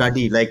of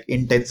study, like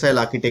in tensile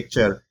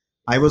architecture,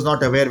 I was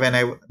not aware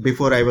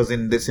before I was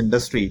in this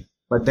industry.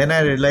 But then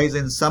I realized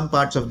in some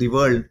parts of the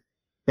world,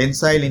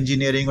 tensile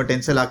engineering or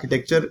tensile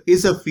architecture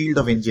is a field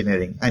of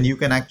engineering. And you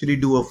can actually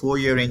do a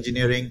 4-year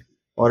engineering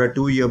or a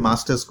 2-year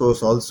master's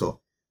course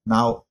also.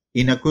 Now,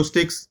 in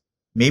acoustics,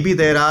 maybe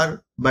there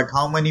are, but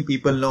how many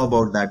people know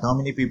about that? How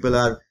many people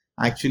are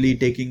actually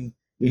taking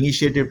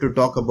initiative to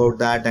talk about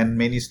that? And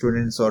many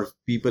students or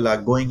people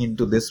are going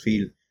into this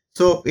field.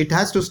 So it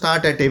has to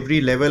start at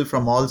every level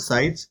from all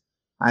sides.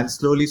 And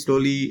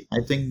slowly, I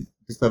think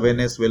this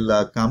awareness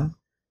will come.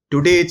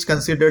 Today, it's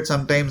considered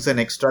sometimes an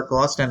extra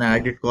cost and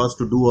added cost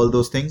to do all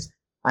those things.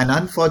 And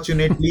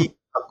unfortunately,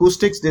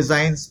 acoustics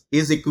designs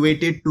is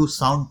equated to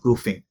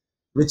soundproofing,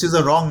 which is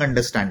a wrong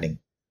understanding.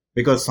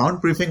 Because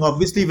soundproofing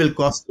obviously will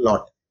cost a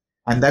lot.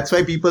 And that's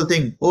why people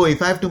think, oh,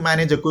 if I have to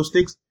manage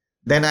acoustics,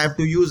 then I have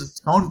to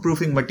use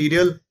soundproofing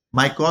material.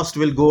 My cost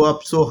will go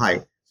up so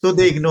high. So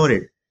they ignore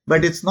it.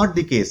 But it's not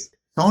the case.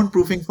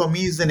 Soundproofing for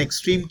me is an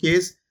extreme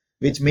case,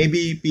 which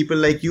maybe people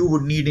like you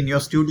would need in your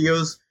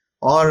studios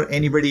or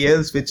anybody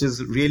else, which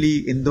is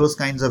really in those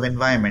kinds of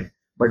environment.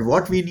 But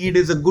what we need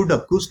is a good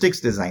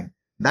acoustics design.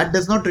 That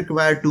does not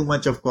require too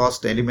much of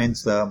cost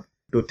elements to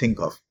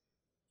think of.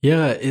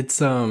 Yeah,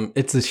 it's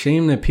a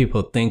shame that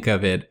people think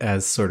of it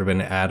as sort of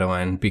an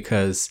add-on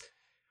because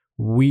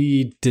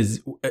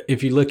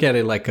if you look at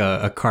it like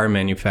a car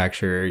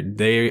manufacturer,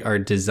 they are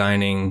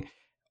designing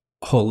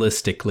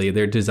holistically.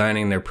 They're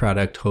designing their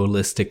product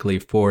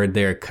holistically for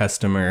their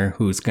customer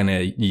who's going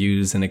to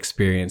use and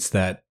experience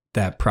that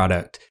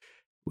product.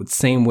 The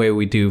same way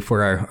we do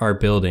for our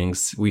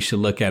buildings, we should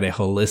look at it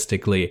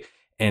holistically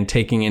and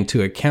taking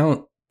into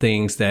account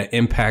things that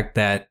impact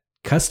that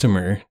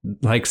customer,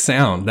 like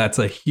sound. That's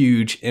a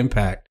huge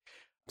impact.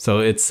 So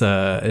it's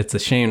a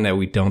shame that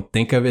we don't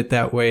think of it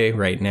that way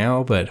right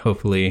now, but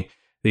hopefully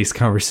these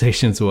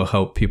conversations will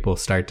help people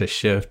start to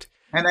shift.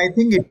 And I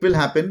think it will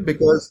happen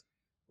because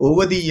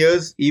over the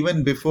years,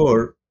 even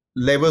before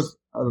this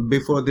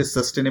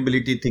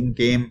sustainability thing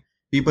came,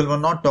 people were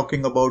not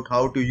talking about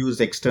how to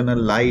use external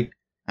light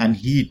and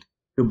heat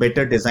to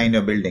better design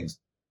your buildings.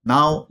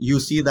 Now you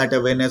see that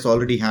awareness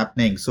already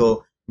happening.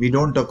 So we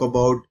don't talk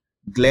about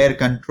glare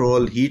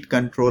control, heat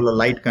control, or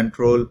light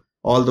control,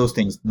 all those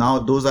things. Now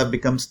those have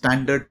become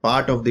standard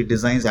part of the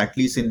designs, at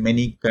least in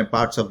many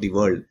parts of the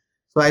world.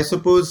 So I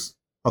suppose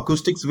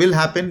acoustics will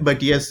happen,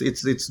 but yes,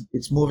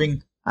 it's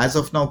moving as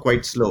of now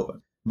quite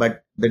slow.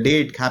 But the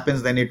day it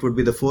happens, then it would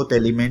be the fourth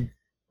element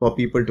for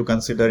people to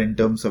consider in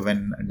terms of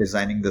when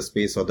designing the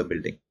space or the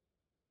building.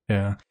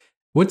 Yeah.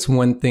 What's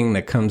one thing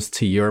that comes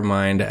to your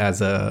mind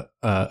as a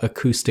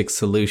acoustic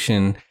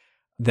solution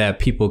that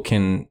people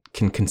can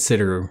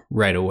consider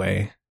right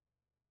away?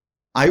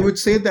 I would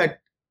say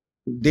that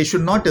they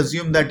should not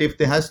assume that if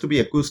there has to be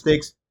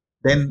acoustics,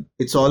 then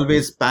it's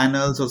always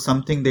panels or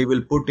something they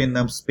will put in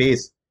a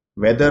space,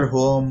 whether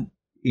home,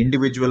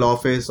 individual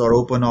office or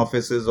open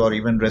offices or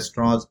even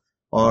restaurants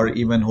or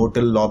even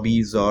hotel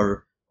lobbies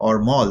or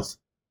malls.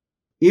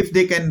 If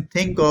they can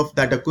think of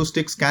that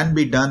acoustics can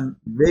be done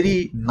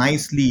very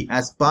nicely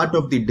as part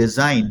of the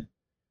design,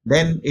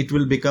 then it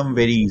will become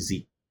very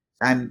easy.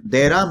 And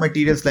there are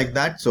materials like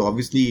that. So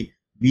obviously,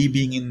 we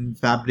being in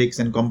fabrics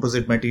and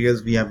composite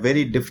materials, we have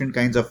very different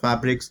kinds of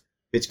fabrics,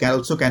 which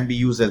can be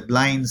used as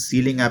blinds,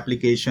 ceiling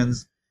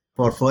applications,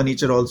 for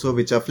furniture also,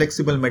 which are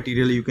flexible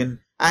material you can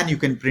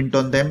print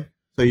on them.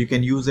 So you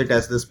can use it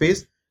as the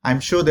space. I'm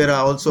sure there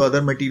are also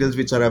other materials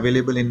which are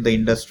available in the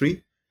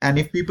industry. And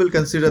if people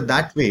consider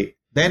that way,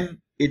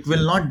 then it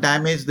will not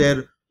damage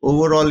their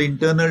overall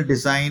internal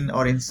design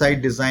or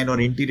inside design or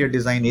interior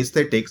design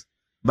aesthetics.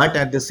 But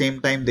at the same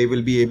time, they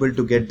will be able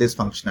to get this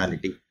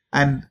functionality.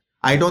 And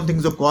I don't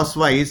think so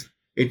cost-wise,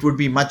 it would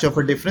be much of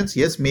a difference.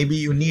 Yes, maybe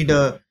you need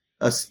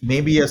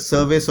maybe a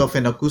service of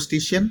an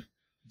acoustician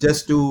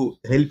just to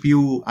help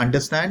you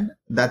understand.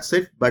 That's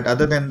it. But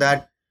other than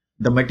that,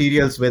 the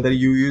materials, whether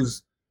you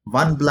use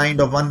one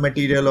blind of one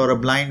material or a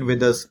blind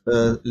with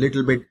a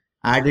little bit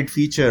added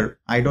feature,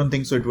 I don't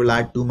think so it will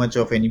add too much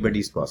of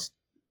anybody's cost.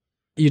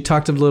 You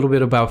talked a little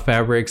bit about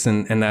fabrics,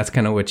 and that's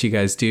kind of what you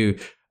guys do.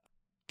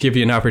 Give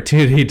you an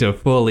opportunity to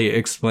fully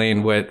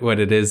explain what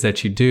it is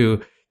that you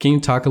do. Can you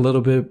talk a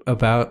little bit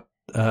about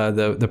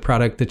the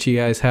product that you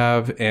guys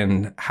have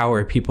and how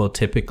are people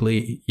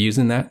typically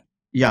using that?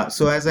 Yeah.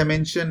 So as I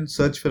mentioned,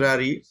 Search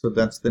Ferrari. So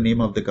that's the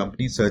name of the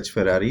company, Search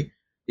Ferrari.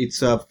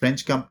 It's a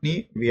French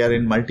company. We are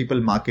in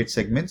multiple market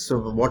segments. So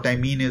what I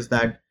mean is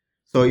that,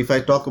 so if I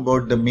talk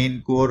about the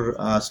main core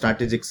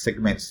strategic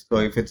segments, so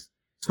if it's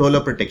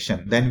solar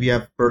protection, then we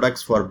have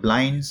products for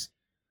blinds,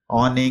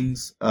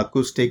 awnings,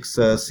 acoustics,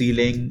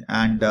 ceiling,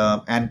 and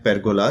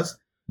pergolas,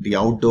 the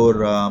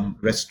outdoor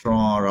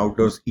restaurant or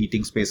outdoor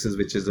eating spaces,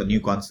 which is a new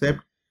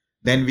concept.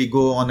 Then we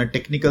go on a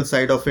technical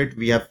side of it.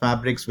 We have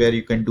fabrics where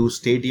you can do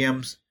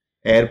stadiums,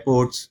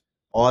 airports,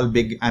 all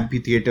big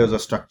amphitheaters or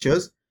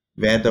structures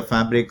where the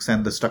fabrics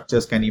and the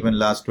structures can even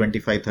last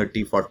 25,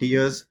 30, 40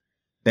 years.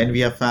 Then we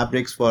have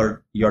fabrics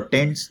for your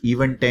tents,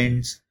 event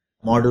tents,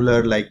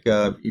 modular, like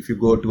if you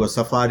go to a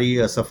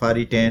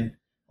safari tent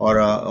or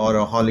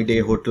a holiday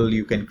hotel,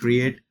 you can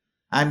create.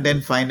 And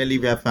then finally,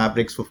 we have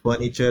fabrics for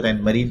furniture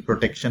and marine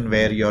protection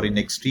where you're in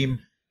extreme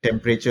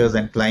temperatures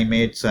and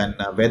climates and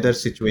weather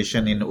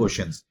situation in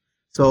oceans.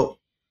 So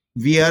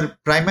we are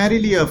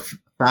primarily a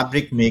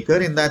fabric maker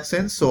in that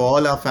sense. So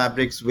all our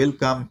fabrics will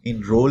come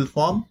in roll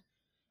form.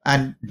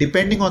 And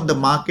depending on the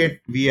market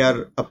we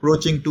are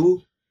approaching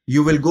to,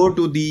 you will go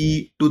to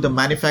the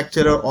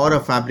manufacturer or a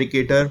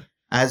fabricator,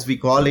 as we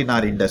call in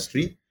our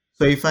industry.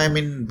 So if I'm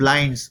in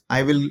blinds,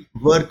 I will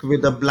work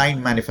with a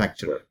blind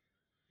manufacturer.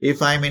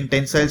 If I'm in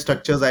tensile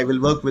structures, I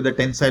will work with a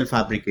tensile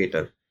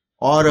fabricator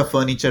or a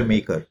furniture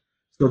maker.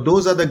 So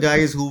those are the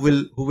guys who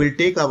will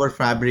take our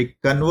fabric,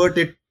 convert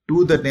it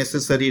to the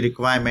necessary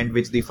requirement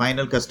which the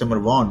final customer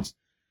wants,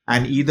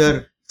 and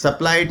either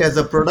supply it as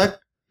a product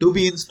to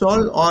be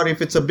installed, or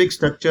if it's a big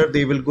structure,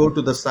 they will go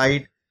to the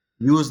site,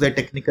 use their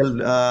technical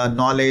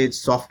knowledge,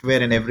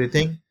 software and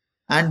everything,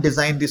 and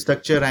design the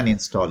structure and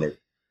install it.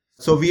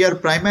 So we are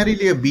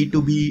primarily a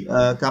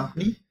B2B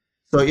company.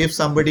 So if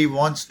somebody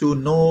wants to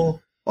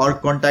know or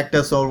contact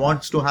us or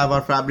wants to have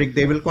our fabric,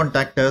 they will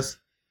contact us.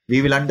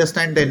 We will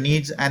understand their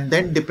needs, and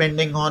then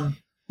depending on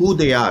who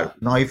they are.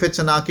 Now, if it's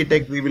an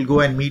architect, we will go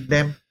and meet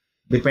them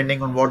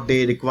depending on what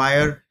they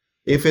require.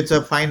 If it's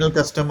a final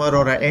customer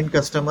or an end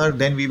customer,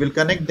 then we will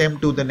connect them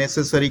to the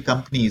necessary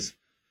companies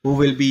who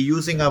will be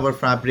using our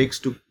fabrics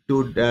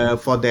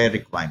for their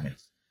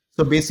requirements.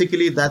 So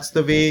basically, that's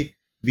the way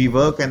we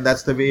work, and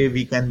that's the way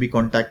we can be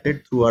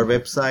contacted through our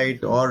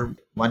website, or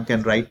one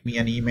can write me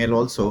an email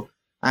also,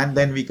 and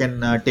then we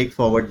can take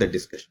forward the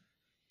discussion.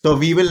 So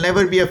we will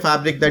never be a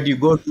fabric that you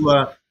go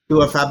to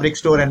a fabric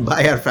store and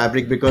buy our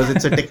fabric, because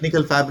it's a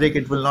technical fabric.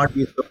 It will not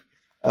be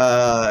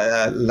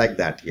like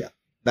that. Yeah,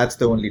 that's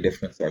the only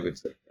difference I would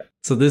say. Yeah.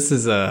 So this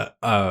is a,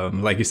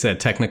 like you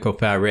said, technical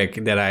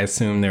fabric that I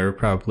assume there are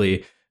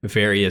probably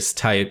various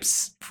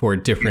types for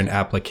different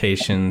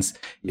applications,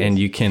 and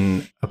you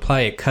can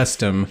apply it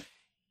custom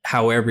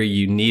however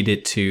you need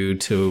it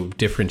to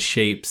different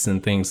shapes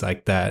and things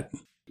like that.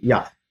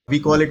 Yeah,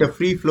 we call it a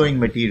free-flowing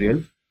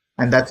material.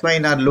 And that's why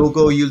in our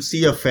logo, you'll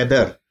see a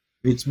feather,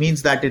 which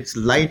means that it's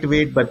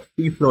lightweight but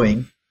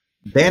free-flowing.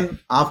 Then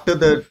after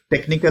the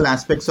technical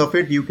aspects of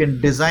it, you can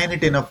design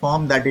it in a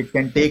form that it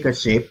can take a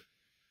shape.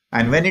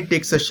 And when it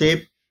takes a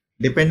shape,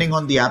 depending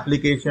on the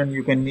application,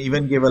 you can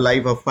even give a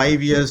life of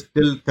 5 years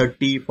till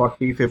 30,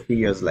 40, 50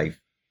 years life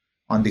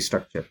on the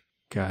structure.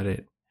 Got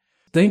it.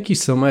 Thank you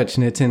so much,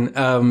 Nitin.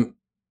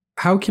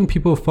 How can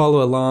people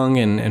follow along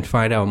and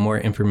find out more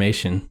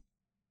information?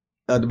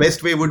 The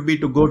best way would be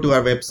to go to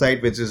our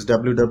website, which is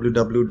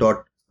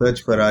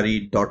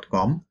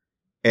www.searchferrari.com,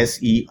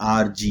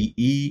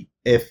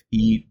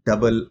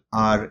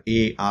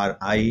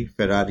 SERGEFERRARI,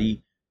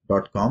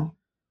 Ferrari.com.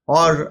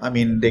 Or, I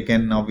mean, they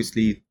can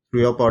obviously,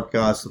 through your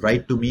podcast,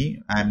 write to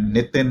me. I'm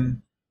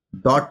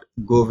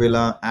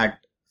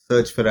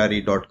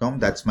nitin.govila@searchferrari.com.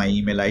 That's my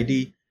email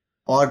ID.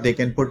 Or they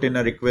can put in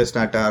a request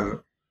at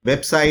our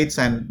websites,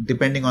 and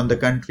depending on the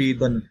country,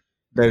 then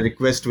the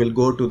request will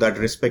go to that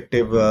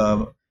respective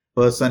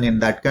person in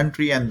that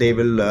country, and they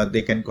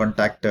can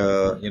contact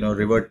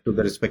revert to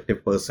the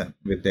respective person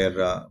with their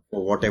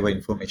for whatever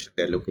information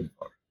they're looking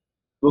for.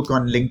 Look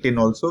on LinkedIn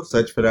also,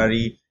 Search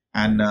Ferrari,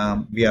 and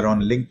we are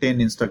on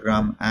LinkedIn,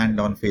 Instagram, and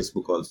on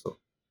Facebook also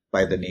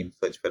by the name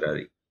Search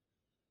Ferrari.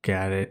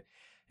 Got it.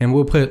 And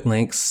we'll put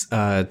links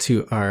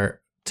to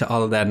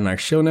all of that in our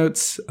show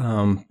notes.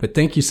 But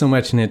thank you so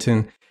much,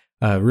 Nitin.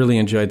 Really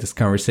enjoyed this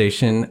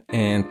conversation,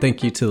 and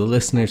thank you to the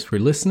listeners for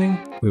listening.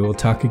 We will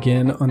talk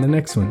again on the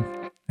next one.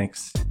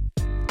 Thanks.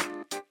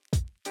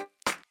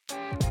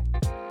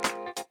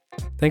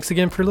 Thanks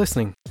again for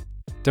listening.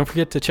 Don't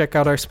forget to check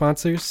out our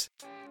sponsors.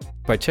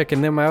 By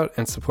checking them out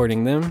and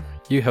supporting them,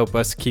 you help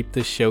us keep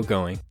this show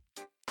going.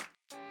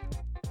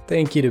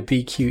 Thank you to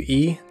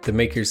BQE, the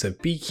makers of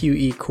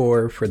BQE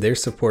Core, for their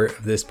support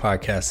of this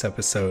podcast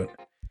episode.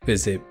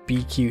 Visit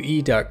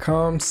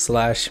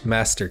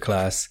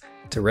bqe.com/masterclass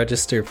to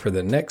register for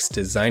the next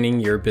Designing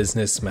Your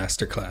Business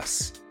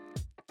Masterclass.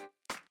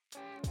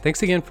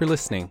 Thanks again for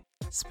listening.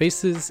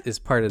 Spaces is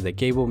part of the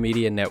Gable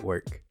Media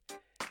Network.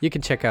 You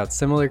can check out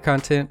similar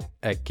content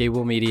at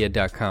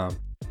gablemedia.com.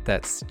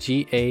 That's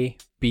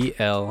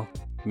GABL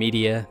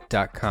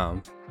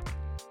media.com.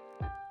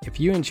 If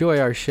you enjoy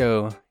our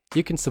show,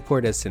 You can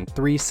support us in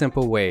 3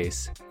 simple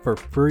ways for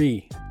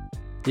free.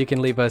 You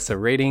can leave us a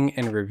rating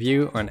and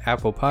review on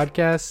Apple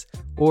Podcasts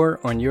or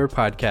on your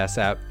podcast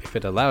app if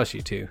it allows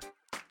you to.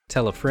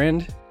 Tell a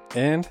friend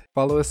and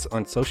follow us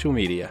on social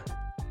media.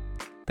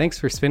 Thanks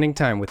for spending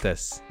time with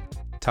us.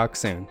 Talk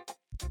soon.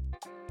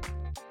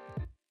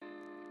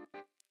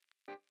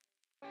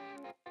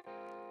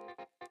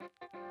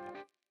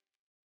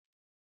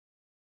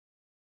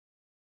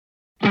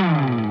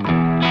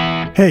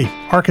 Hey,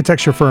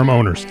 architecture firm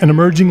owners and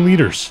emerging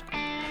leaders.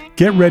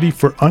 Get ready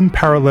for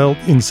unparalleled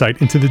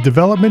insight into the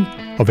development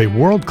of a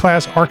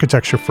world-class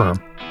architecture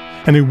firm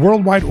and a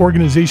worldwide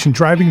organization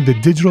driving the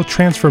digital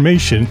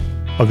transformation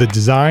of the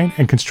design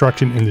and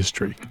construction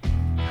industry.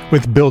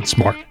 With Build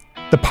Smart,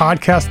 the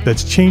podcast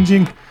that's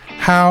changing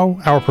how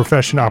our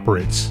profession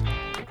operates.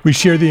 We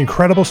share the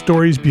incredible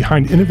stories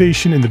behind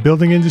innovation in the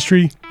building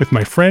industry with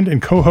my friend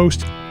and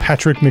co-host,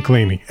 Patrick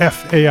McLeamy,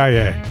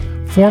 FAIA,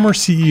 former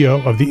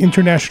CEO of the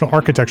international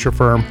architecture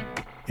firm,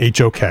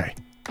 HOK.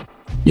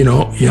 You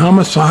know,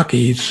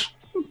 Yamasaki's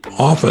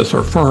office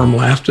or firm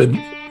lasted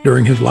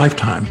during his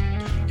lifetime.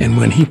 And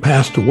when he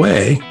passed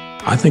away,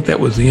 I think that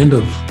was the end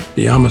of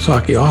the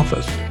Yamasaki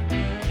office.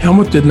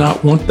 Helmut did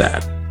not want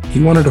that.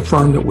 He wanted a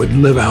firm that would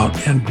live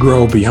out and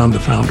grow beyond the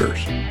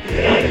founders.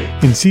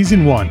 In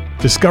Season 1,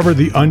 discover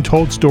the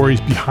untold stories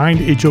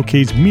behind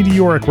HOK's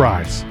meteoric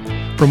rise,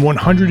 from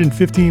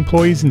 150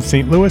 employees in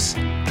St. Louis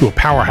to a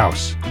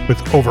powerhouse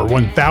with over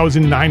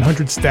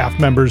 1,900 staff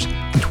members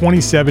and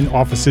 27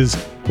 offices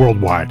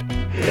worldwide.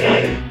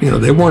 You know,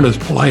 they weren't as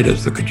polite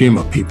as the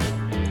Kojima people.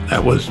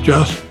 That was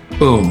just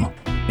boom.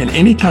 And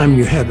anytime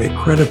you have a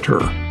creditor,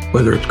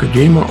 whether it's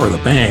Kojima or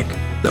the bank,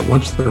 that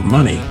wants their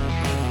money,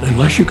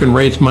 unless you can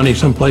raise money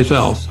someplace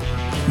else,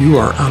 you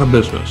are out of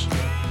business.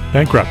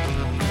 Bankrupt.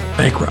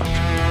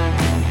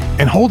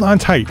 And hold on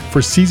tight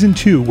for Season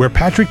 2, where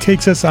Patrick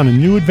takes us on a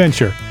new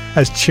adventure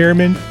as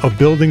chairman of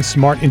Building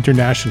Smart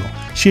International,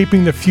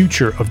 shaping the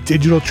future of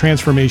digital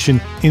transformation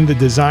in the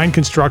design,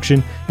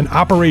 construction, and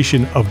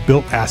operation of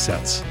built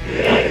assets.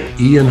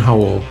 Ian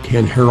Howell,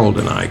 Ken Harold,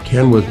 and I,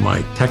 Ken was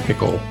my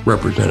technical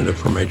representative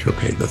from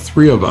HOK. The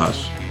 3 of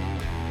us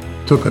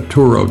took a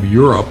tour of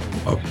Europe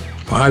of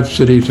 5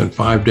 cities in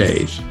 5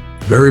 days.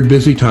 Very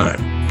busy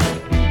time.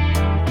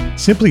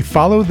 Simply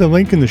follow the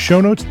link in the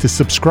show notes to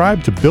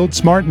subscribe to Build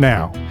Smart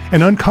now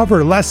and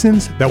uncover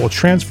lessons that will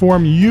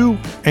transform you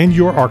and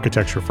your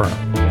architecture firm.